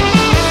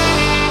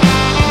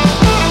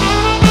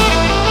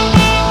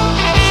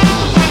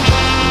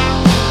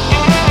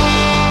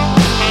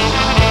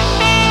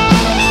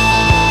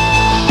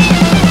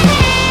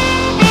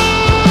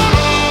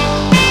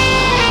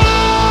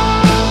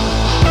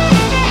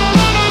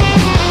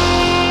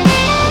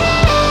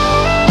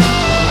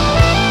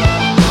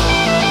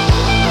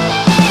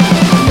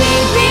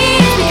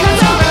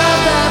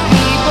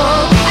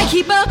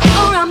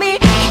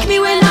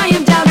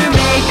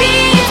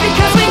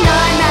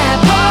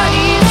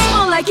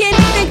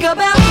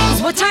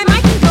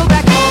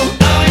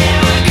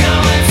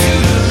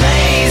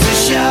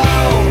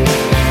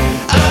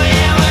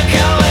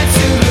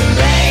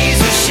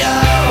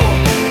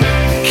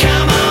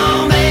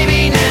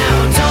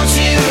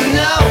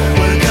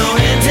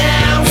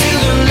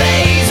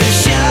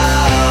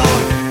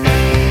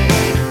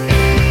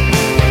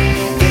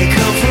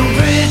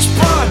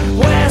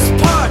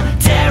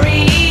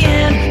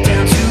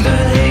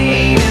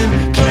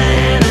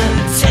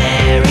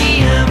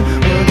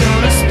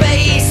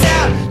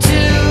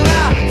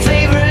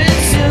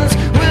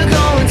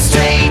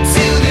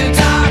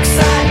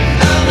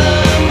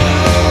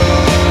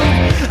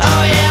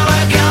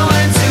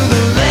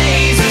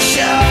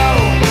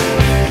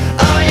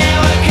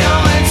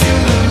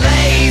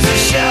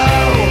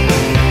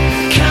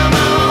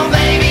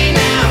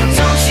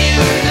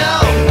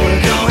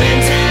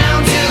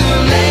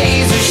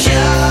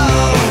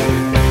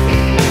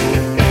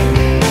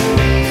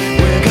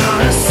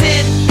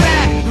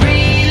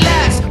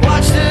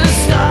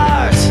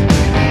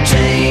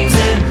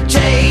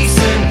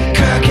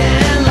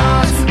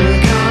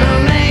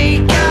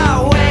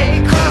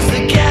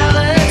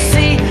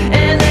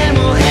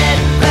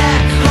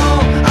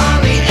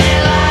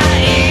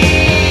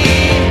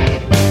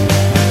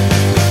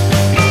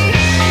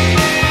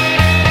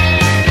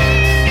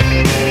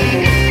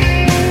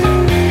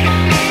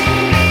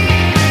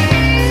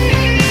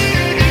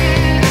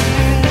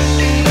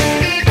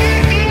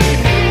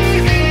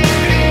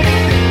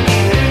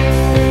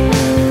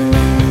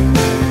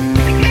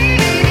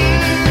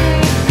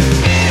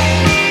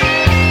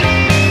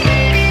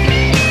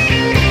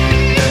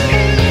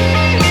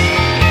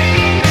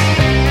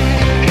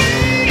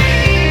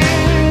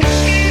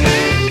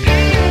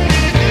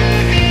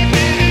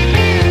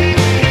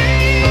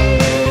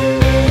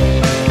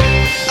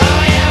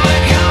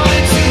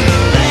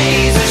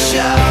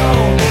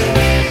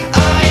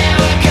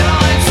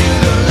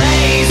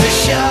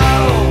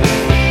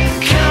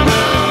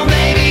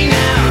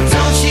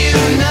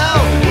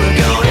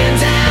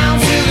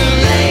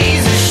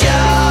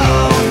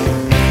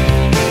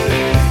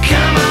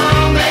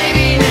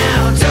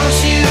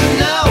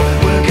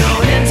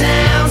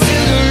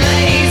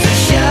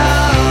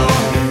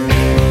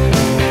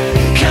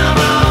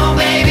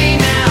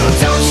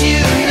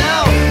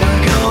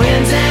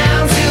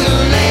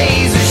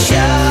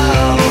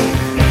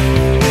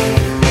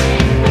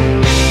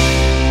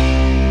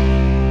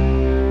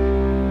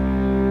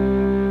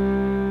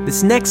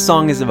 This next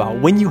song is about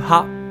when you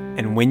hop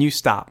and when you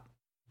stop.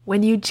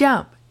 When you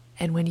jump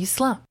and when you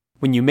slump.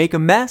 When you make a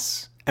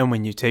mess and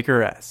when you take a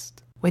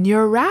rest. When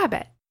you're a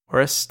rabbit.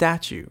 Or a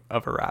statue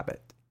of a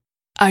rabbit.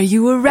 Are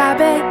you a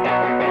rabbit?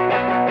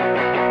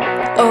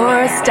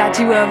 Or a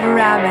statue of a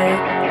rabbit?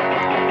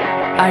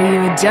 Are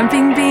you a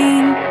jumping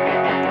bean?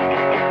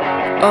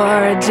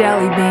 Or a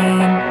jelly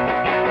bean?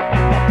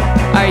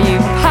 Are you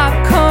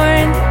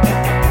popcorn?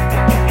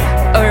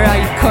 Or are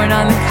you corn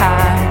on the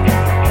cob?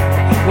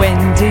 When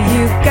do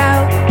you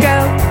go, go,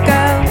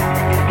 go?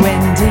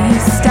 When do you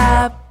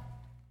stop?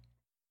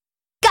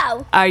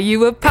 Go! Are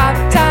you a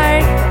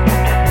Pop-Tart?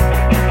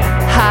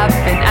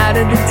 Hopping out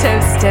of the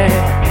toaster?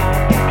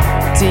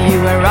 Do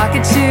you wear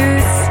rocket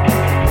shoes?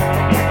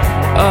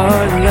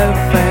 Or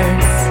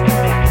loafers?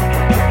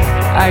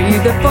 Are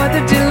you the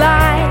 4th of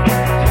July?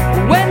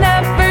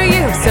 Whenever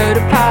you have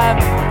soda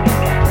pop?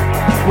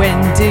 When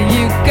do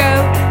you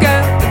go, go,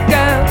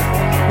 go?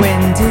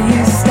 When do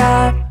you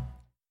stop?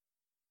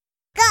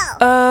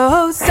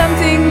 Oh,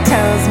 something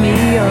tells me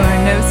you're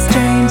no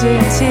stranger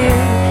to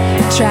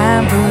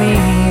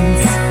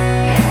trampolines.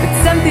 But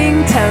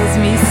something tells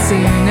me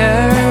sooner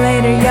or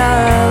later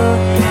you'll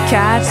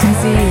catch some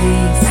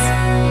Z's.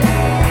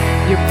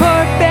 Your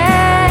poor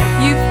bear,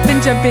 you've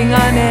been jumping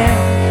on it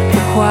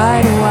for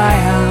quite a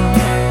while.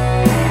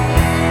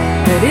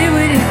 But it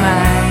wouldn't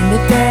mind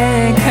if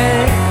they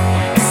could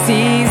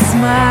see you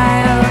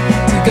smile.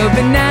 Do you go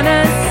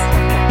bananas?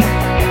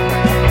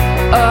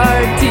 Or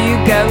do you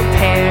go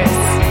pears?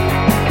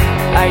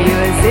 Are you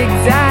a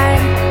zigzag?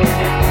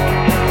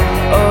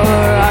 Or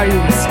are you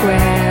a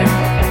square?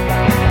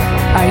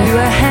 Are you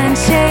a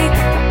handshake?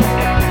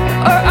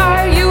 Or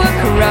are you a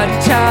karate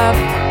chop?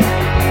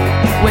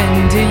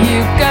 When do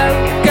you go,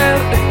 go,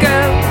 go?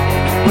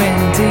 When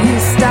do you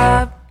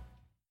stop?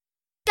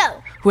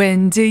 Go!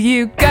 When do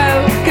you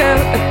go, go,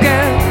 go?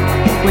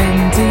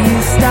 When do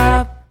you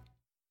stop?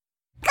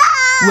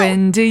 Go!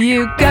 When do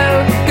you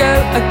go, go,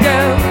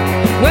 go?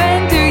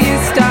 When do you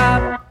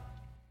stop?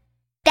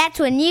 That's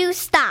when you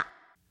stop.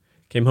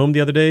 Came home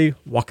the other day,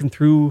 walking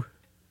through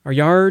our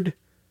yard.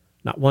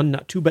 Not one,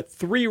 not two, but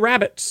 3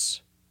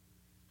 rabbits.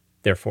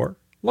 Therefore,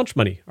 lunch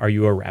money. Are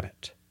you a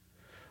rabbit?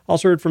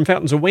 Also heard from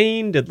Fountains of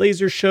Wayne, did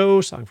Laser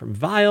Show, song from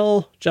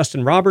Vile.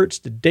 Justin Roberts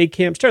did Day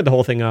Camp. Started the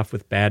whole thing off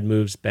with Bad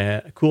Moves,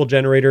 Cool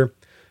Generator.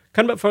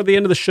 Coming up for the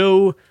end of the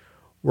show,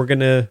 we're going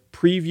to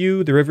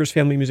preview the Rivers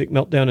Family Music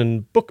Meltdown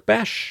and Book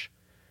Bash,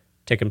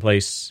 taking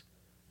place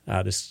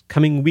this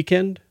coming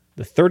weekend,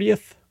 the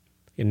 30th,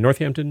 in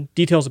Northampton.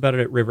 Details about it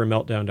at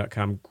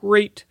rivermeltdown.com.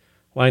 Great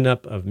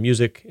lineup of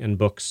music and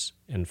books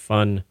and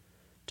fun.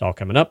 It's all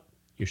coming up.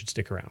 You should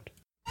stick around.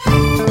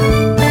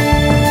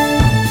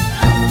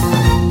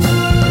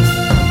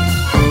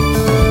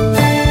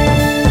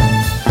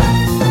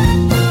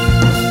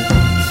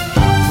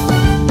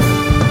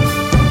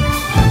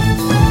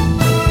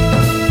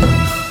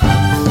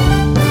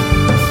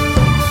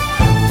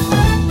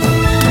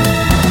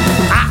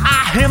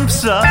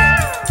 Ahimsa,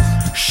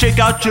 shake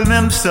out your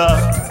limbs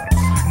up.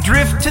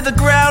 Drift to the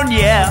ground,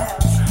 yeah.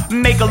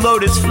 Make a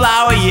lotus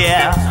flower,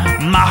 yeah.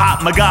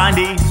 Mahatma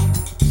Gandhi,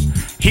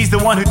 he's the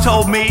one who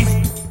told me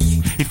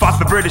he fought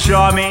the British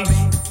Army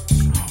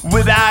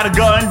without a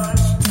gun.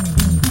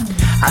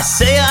 I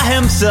say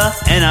ahimsa,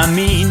 and I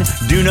mean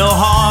do no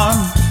harm.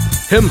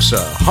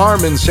 Himsa,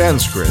 harm in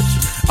Sanskrit.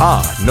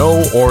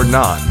 No or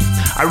none.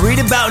 I read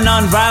about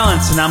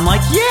nonviolence, and I'm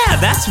like, yeah,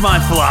 that's my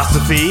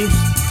philosophy.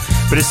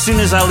 But as soon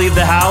as I leave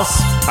the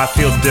house, I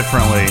feel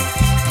differently.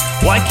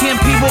 Why can't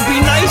people be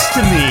nice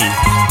to me?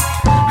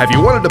 Have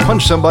you wanted to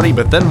punch somebody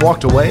but then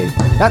walked away?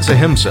 That's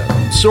ahimsa,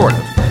 sort of.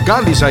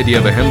 Gandhi's idea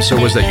of ahimsa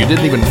was that you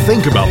didn't even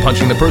think about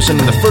punching the person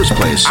in the first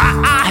place.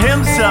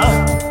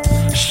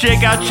 Ahimsa,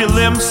 shake out your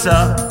limbs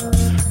up.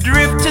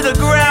 Drift to the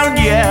ground,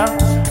 yeah.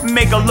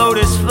 Make a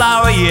lotus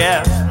flower,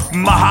 yeah.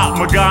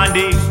 Mahatma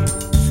Gandhi,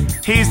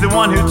 he's the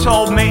one who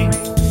told me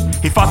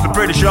he fought the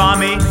British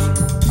Army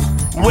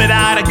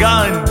without a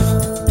gun.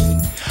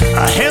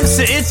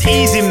 Ahimsa, it's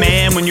easy,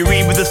 man, when you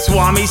read what the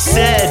Swami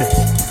said.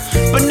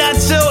 But not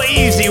so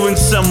easy when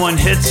someone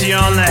hits you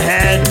on the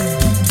head.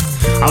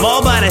 I'm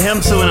all about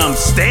ahimsa when I'm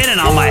standing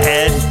on my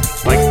head,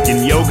 like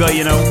in yoga,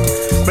 you know.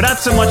 But not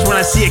so much when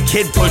I see a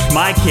kid push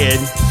my kid.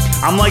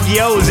 I'm like,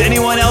 yo, is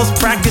anyone else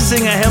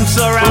practicing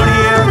ahimsa around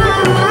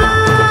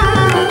here?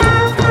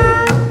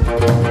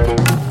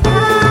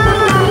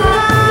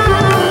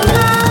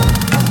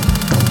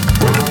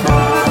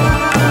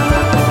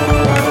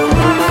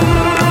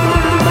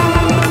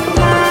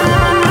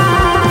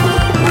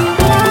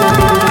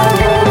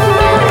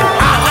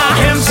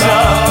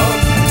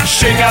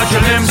 Shake out your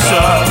limbs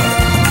up,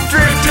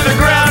 drift to the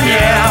ground,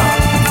 yeah.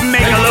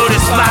 Make a lotus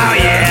flower,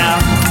 yeah.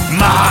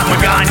 Mahatma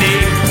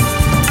Gandhi,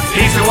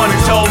 he's the one who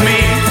told me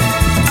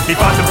he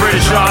fought the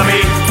British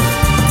Army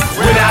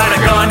without a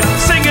gun.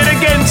 Sing it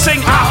again,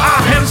 sing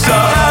ahimsa.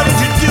 How did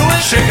you do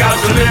it? Shake out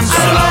your limbs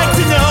up. I'd like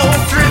to know.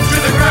 Drift to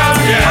the ground,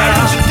 yeah.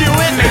 How did you do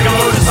it? Make a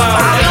lotus flower,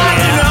 yeah. I'd like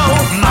to know.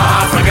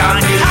 Mahatma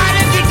Gandhi, how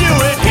did you do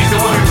it? He's the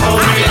one who told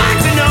me. I'd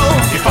like to know.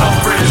 He fought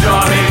the British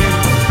Army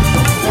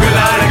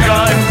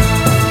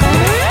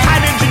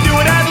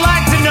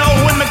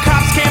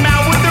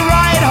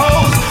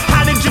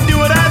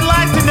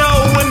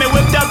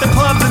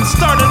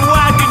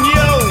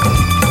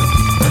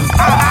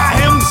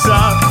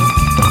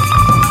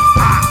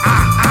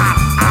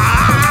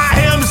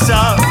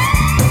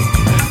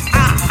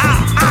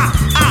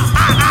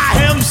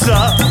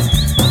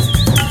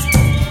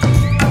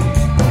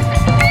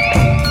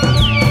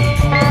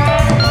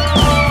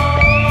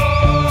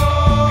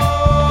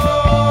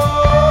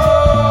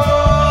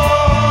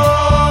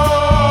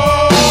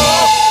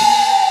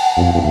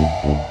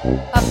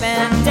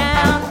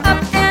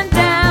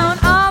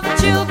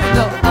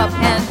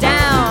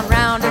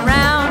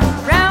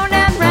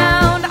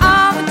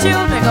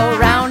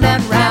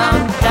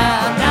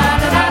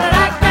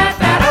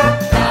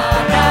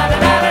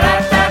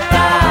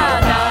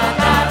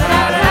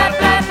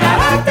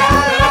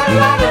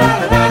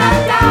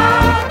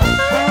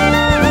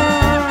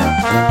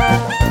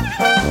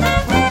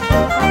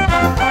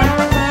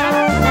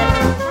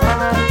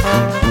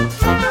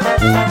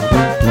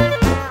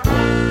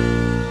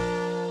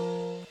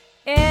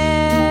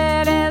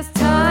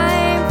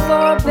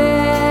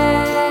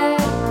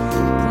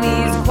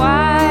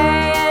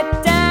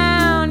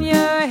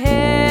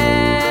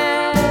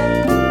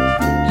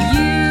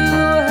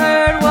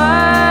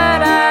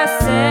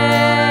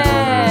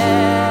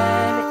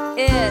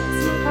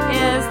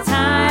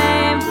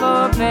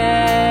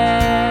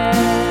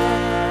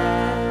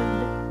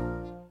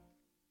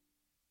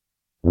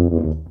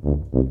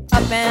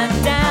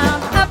and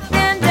down, up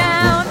and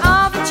down.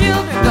 All the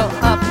children go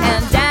up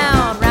and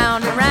down,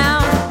 round and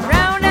round,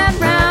 round and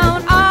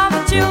round. All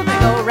the children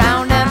go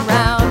round and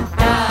round.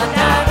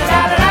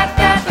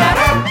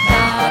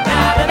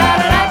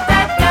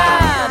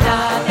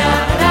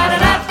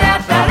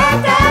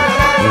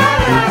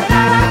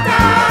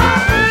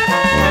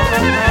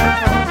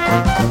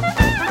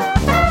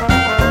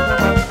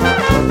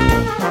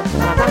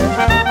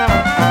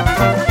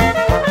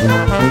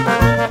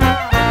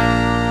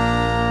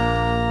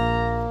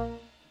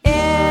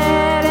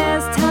 It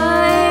is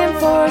time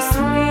for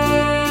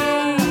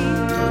sweet,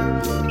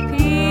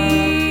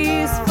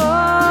 peaceful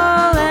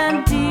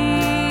and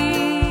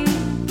deep.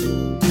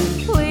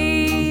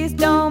 Please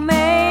don't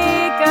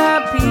make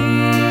a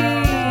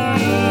peep.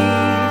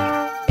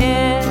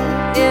 It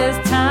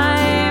is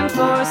time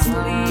for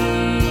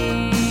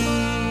sleep.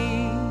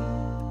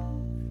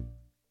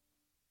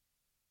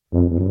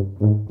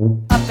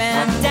 Up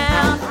and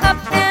down, up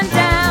and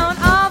down.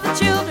 All the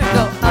children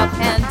go up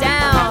and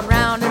down,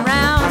 round and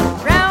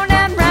round, round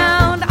and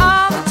round.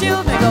 All the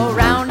children go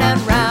round and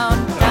round.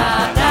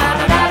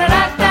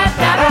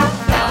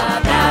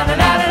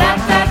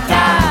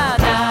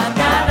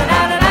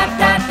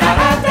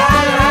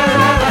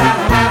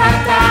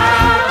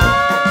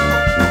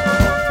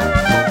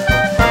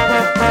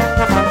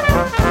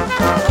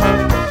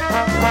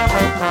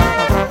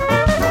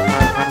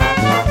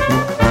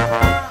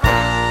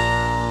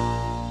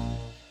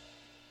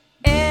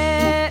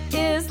 It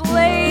is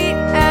late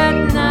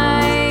at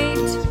night.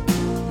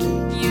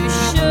 You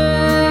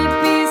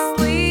should be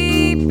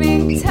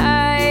sleeping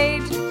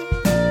tight.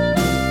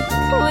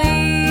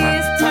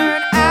 Please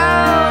turn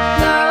out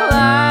the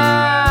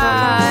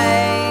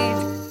light.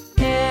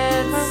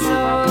 It's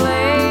so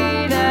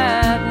late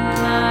at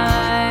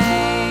night.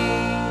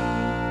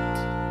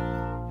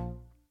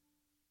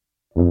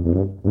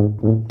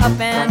 Up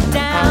and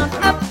down,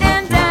 up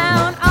and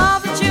down. All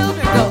the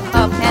children go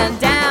up and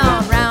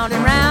down, round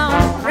and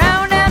round,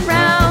 round and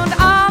round.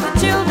 All the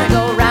children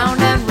go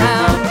round and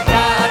round.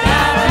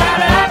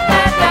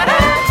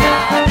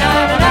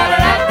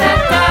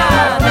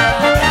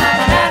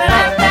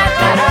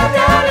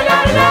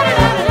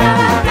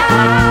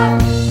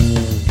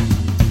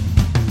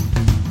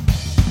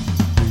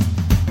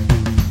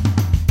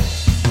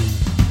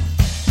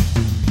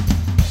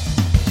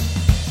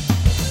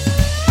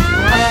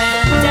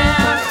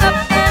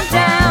 Up and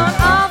down,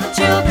 all the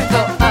children go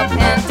up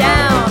and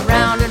down,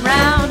 round and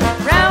round,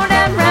 round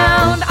and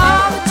round.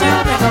 All the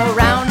children go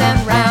round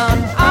and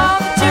round. All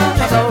the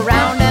children go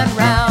round and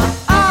round.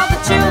 All the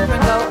children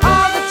go,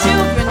 all the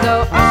children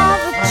go, all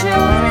the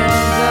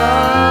children go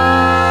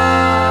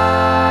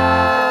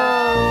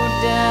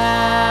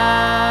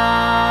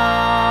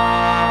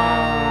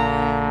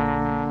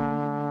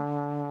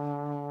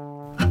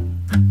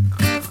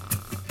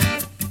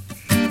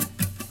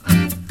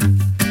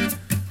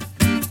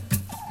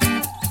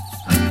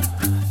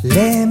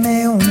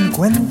Léeme un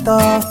cuento,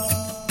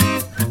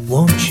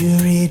 won't you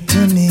read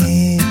to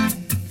me?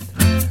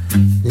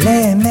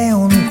 Léeme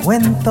un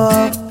cuento,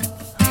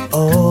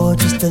 oh,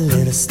 just a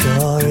little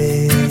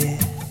story.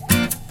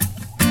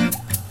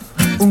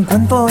 Un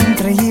cuento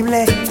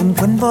increíble, un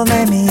cuento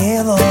de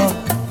miedo,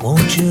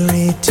 won't you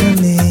read to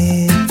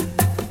me?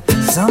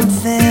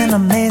 Something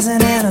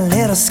amazing and a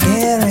little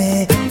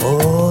scary,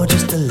 oh,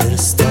 just a little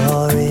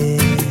story.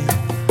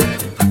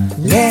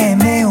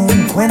 Léeme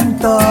un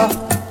cuento,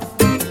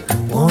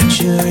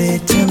 won't you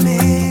read to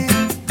me?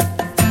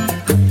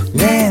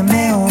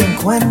 Léeme un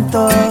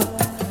cuento,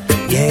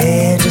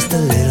 yeah, just a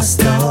little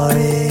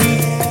story.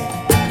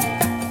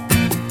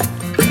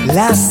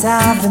 Las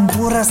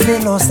aventuras de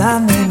los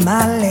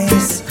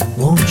animales,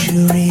 won't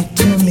you read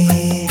to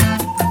me?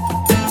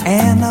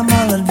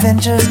 Animal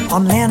adventures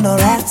on land or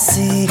at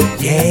sea,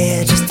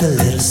 yeah, just a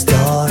little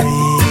story.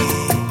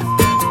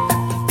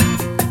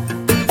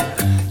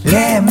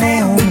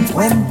 Léeme un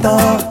cuento,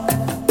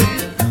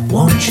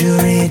 won't you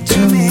read to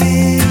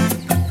me?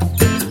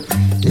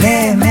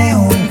 Léeme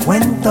un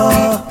cuento,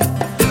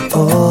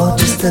 oh,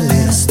 just a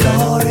little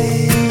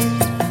story.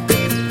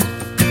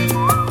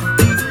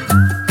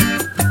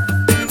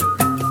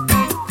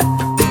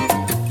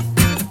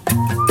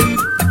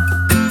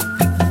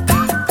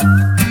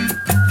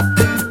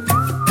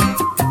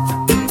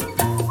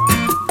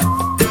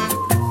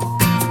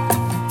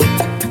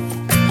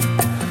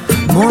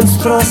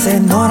 Monstruos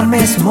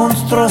enormes,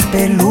 monstruos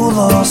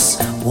peludos,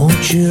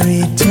 won't you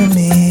read to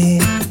me?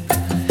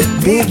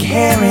 Big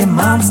hairy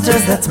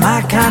monsters, that's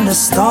my kind of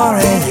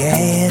story,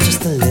 yeah,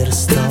 just a little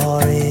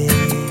story.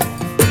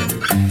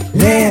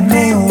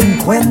 Léeme un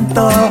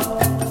cuento,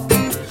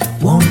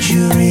 won't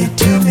you read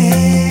to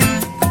me?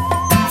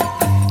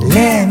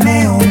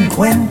 Léeme un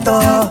cuento,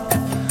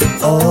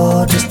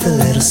 oh, just a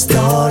little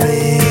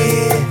story,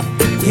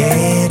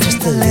 yeah,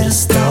 just a little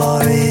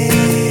story,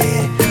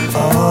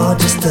 oh,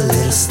 just a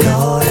little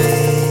story.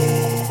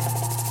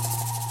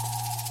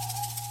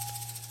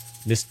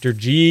 Mr.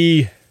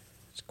 G.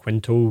 It's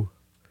Quento.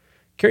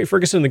 Kerry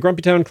Ferguson and the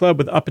Grumpy Town Club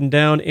with Up and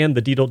Down and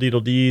the Deedle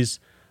Deedle Dees.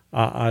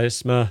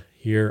 Isma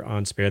here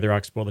on Spare the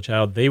Rock, Spoil the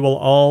Child. They will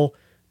all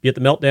be at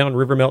the Meltdown,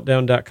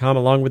 rivermeltdown.com,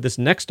 along with this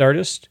next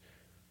artist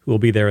who will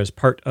be there as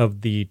part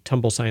of the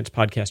Tumble Science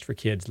Podcast for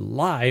Kids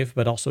live,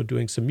 but also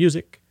doing some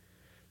music.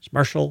 It's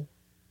Marshall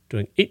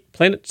doing 8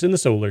 Planets in the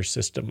Solar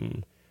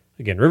System.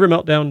 Again,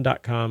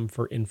 rivermeltdown.com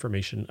for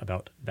information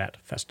about that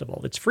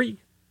festival. It's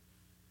free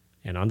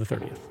and on the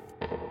 30th.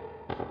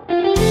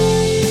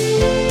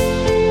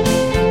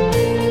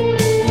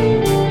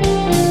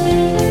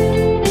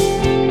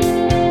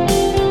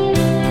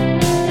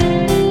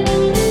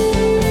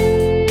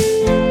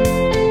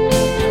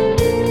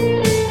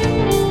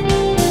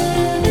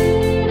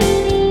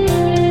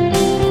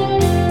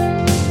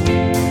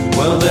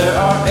 Well, there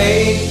are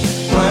 8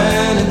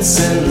 planets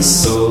in the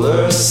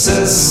solar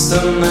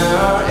system. There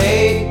are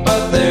 8,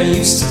 but there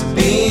used to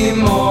be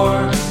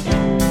more.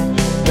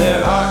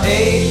 There are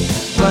 8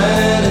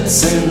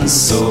 planets in the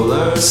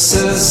solar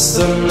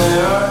system.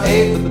 There are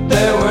 8, but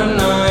there were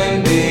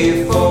 9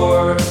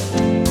 before.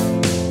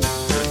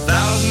 For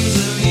thousands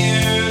of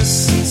years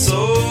since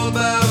old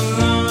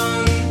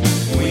Babylon,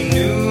 we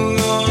knew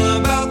all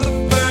about the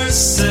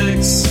first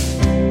 6.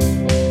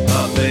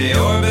 But they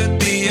orbit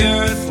the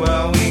Earth,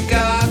 well, we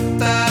got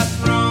that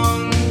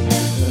wrong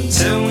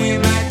until we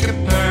met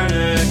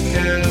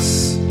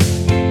Copernicus.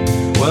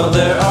 Well,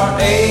 there are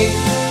 8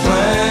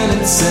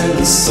 planets in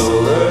the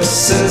solar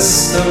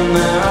system.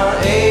 There are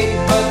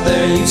 8, but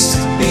there used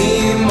to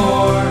be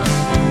more.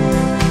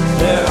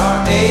 There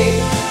are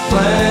 8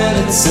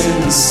 planets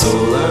in the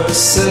solar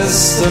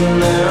system.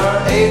 There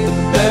are 8,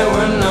 but there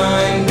were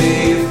 9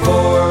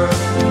 before.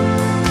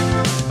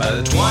 By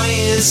the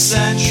 20th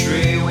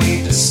century,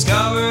 we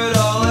discovered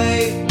all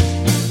 8,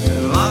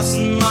 and lots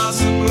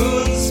of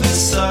moons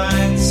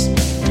besides.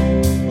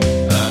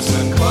 That's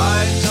when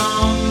Clyde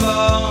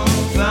Tombaugh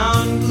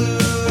found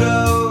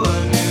Pluto, a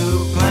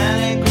new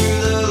planet grew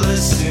the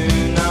list to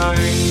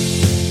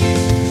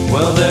 9.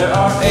 Well, there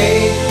are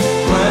 8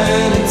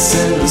 planets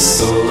in the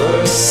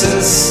solar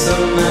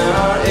system. There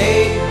are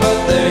 8, but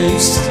there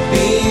used to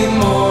be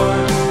more.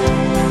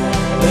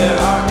 There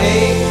are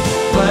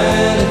 8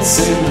 planets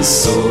in the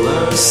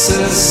solar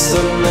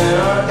system.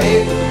 There are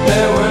 8, but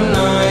there were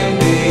 9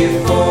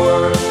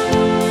 before.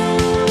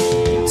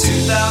 In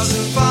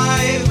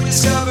 2005, we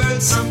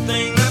discovered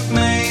something that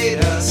made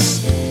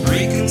us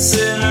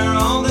reconsider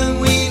all that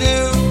we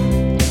knew.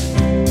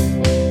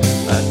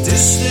 A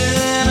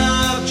distant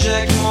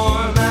object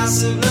more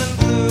massive than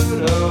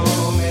Pluto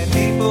made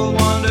people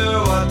wonder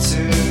what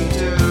to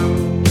do.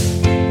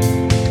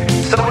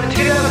 So in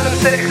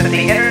 2006, at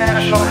the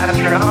International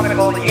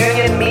Astronomical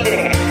Union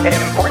meeting, an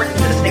important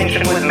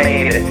distinction was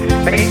made.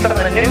 Based on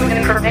the new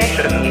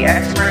information, the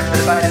experts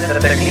decided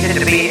that there needed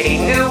to be a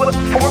new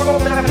formal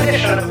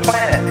definition of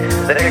planet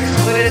that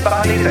excluded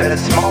bodies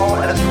as small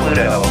as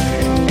Pluto.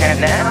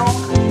 And now,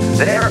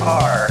 there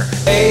are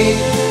 8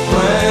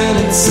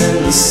 planets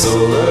in the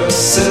solar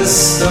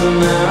system.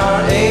 There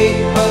are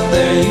 8, but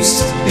there used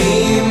to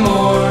be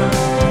more.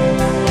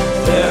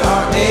 There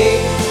are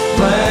 8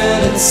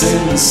 planets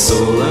in the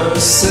solar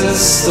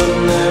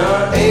system. There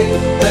are 8,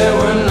 but there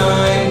were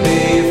 9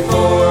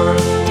 before.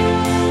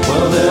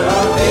 Well, there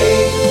are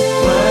 8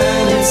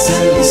 planets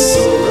in the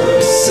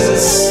solar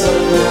system.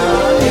 There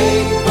are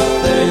 8, but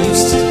there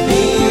used to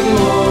be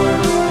more.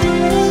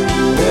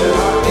 There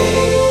are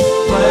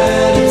 8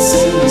 planets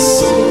in the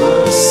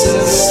solar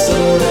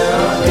system. There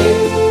are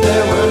 8, but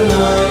there were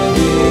 9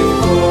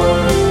 before.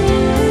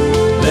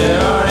 There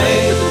are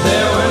 8, but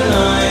there were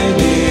 9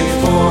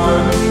 before.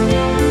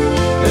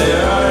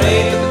 There are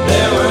 8, but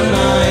there were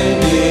 9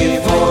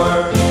 before.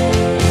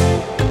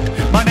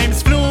 My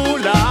name's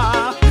Flula,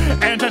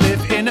 and I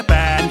live in a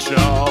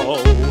banjo.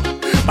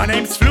 My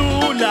name's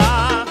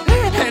Flula,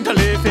 and I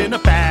live in a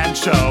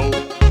banjo.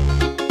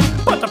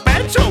 But a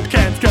banjo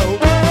can't go.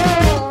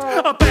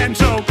 A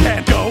banjo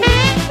can't go.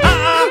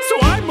 So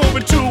I'm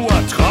moving to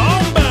a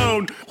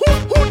trombone.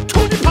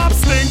 Tootie pop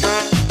stink.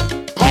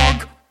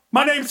 Honk.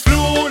 My name's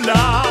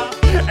Flula,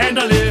 and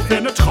I live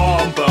in a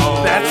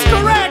trombone. That's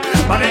correct.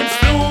 My name's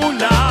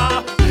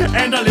Flula,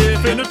 and I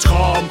live in a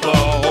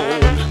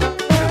trombone.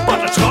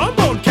 But a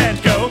trombone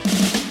can't go.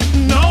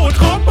 No, a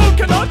trombone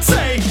cannot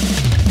say.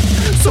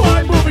 So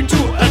I'm moving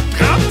to a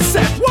drum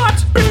set.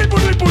 What? Billy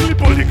bully bully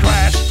bully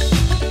crash.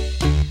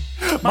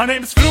 My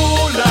name's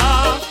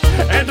Flula,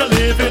 and I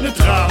live in a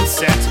drum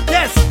set.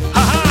 Yes,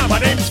 haha, my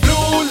name's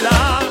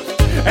Flula,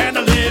 and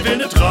I live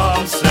in a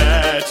drum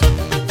set.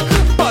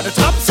 But a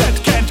drum set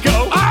can't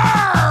go.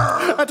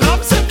 Arr! A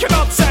drum set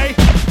cannot say.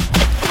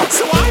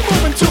 So I'm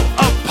moving to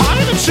a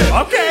pirate ship.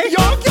 Okay,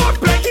 your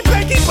blanky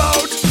blanky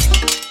boat.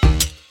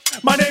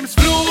 My name's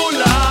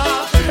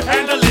Flula,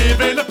 and I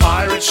live in a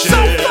pirate ship.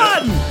 So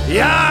fun!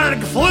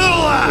 Yarg,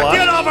 Flula, What?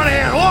 get over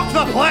here, walk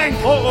the plank.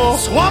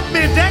 Swap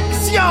me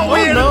decks, you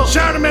weird no.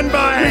 German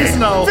boy. Please,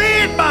 no.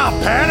 Feed my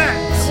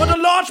panics. What a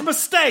large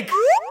mistake.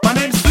 My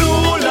name's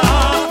Flula,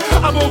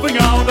 I'm moving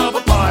out of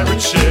a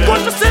pirate ship.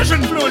 Good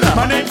decision, Flula.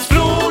 My name's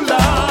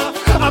Flula,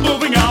 I'm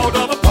moving out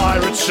of a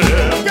pirate ship.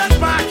 Get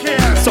back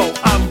here. So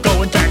I'm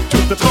going back to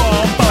the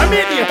trombone.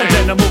 Immediately. And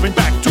then I'm moving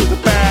back to the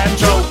banjo.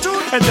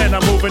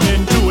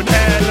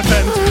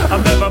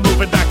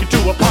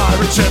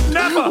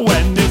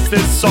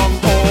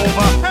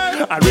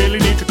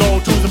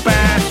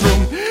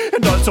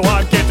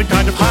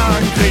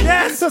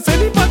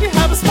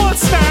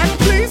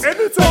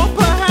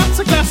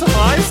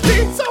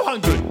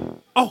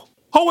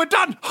 Oh, we're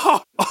done!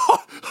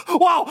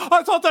 Wow,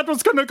 I thought that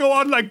was gonna go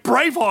on like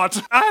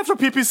Braveheart. I have to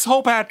pee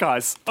so bad,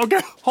 guys.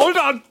 Okay, hold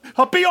on.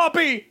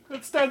 BRB.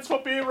 It stands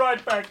for Be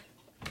Right Back.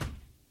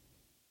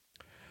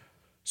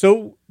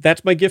 So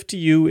that's my gift to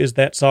you, is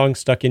that song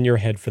stuck in your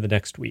head for the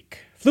next week.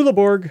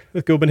 Flulaborg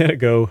with Go Banana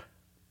Go.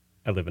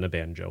 I live in a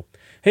banjo.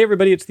 Hey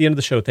everybody, it's the end of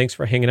the show. Thanks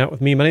for hanging out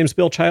with me. My name's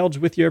Bill Childs,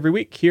 with you every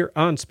week here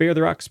on Spare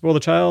the Rock, Spoil the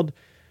Child.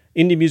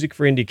 Indie music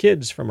for indie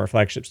kids from our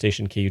flagship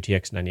station,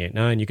 KUTX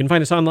 98.9. You can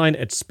find us online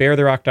at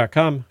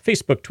sparetherock.com,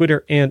 Facebook,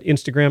 Twitter, and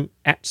Instagram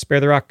at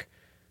sparetherock.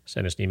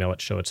 Send us an email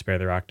at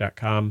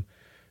show@sparetherock.com.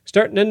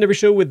 Start and end every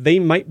show with They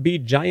Might Be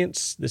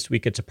Giants. This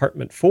week it's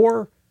Apartment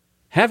 4.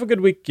 Have a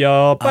good week,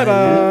 y'all. Bye-bye.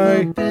 I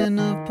live up in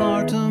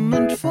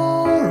apartment 4.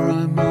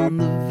 I'm on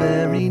the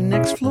very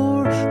next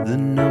floor. The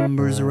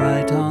number's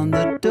right on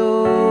the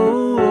door.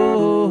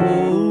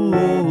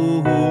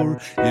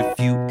 If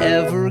you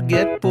ever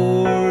get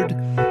bored,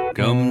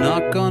 come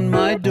knock on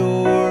my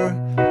door.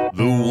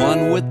 The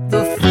one with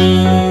the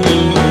phone.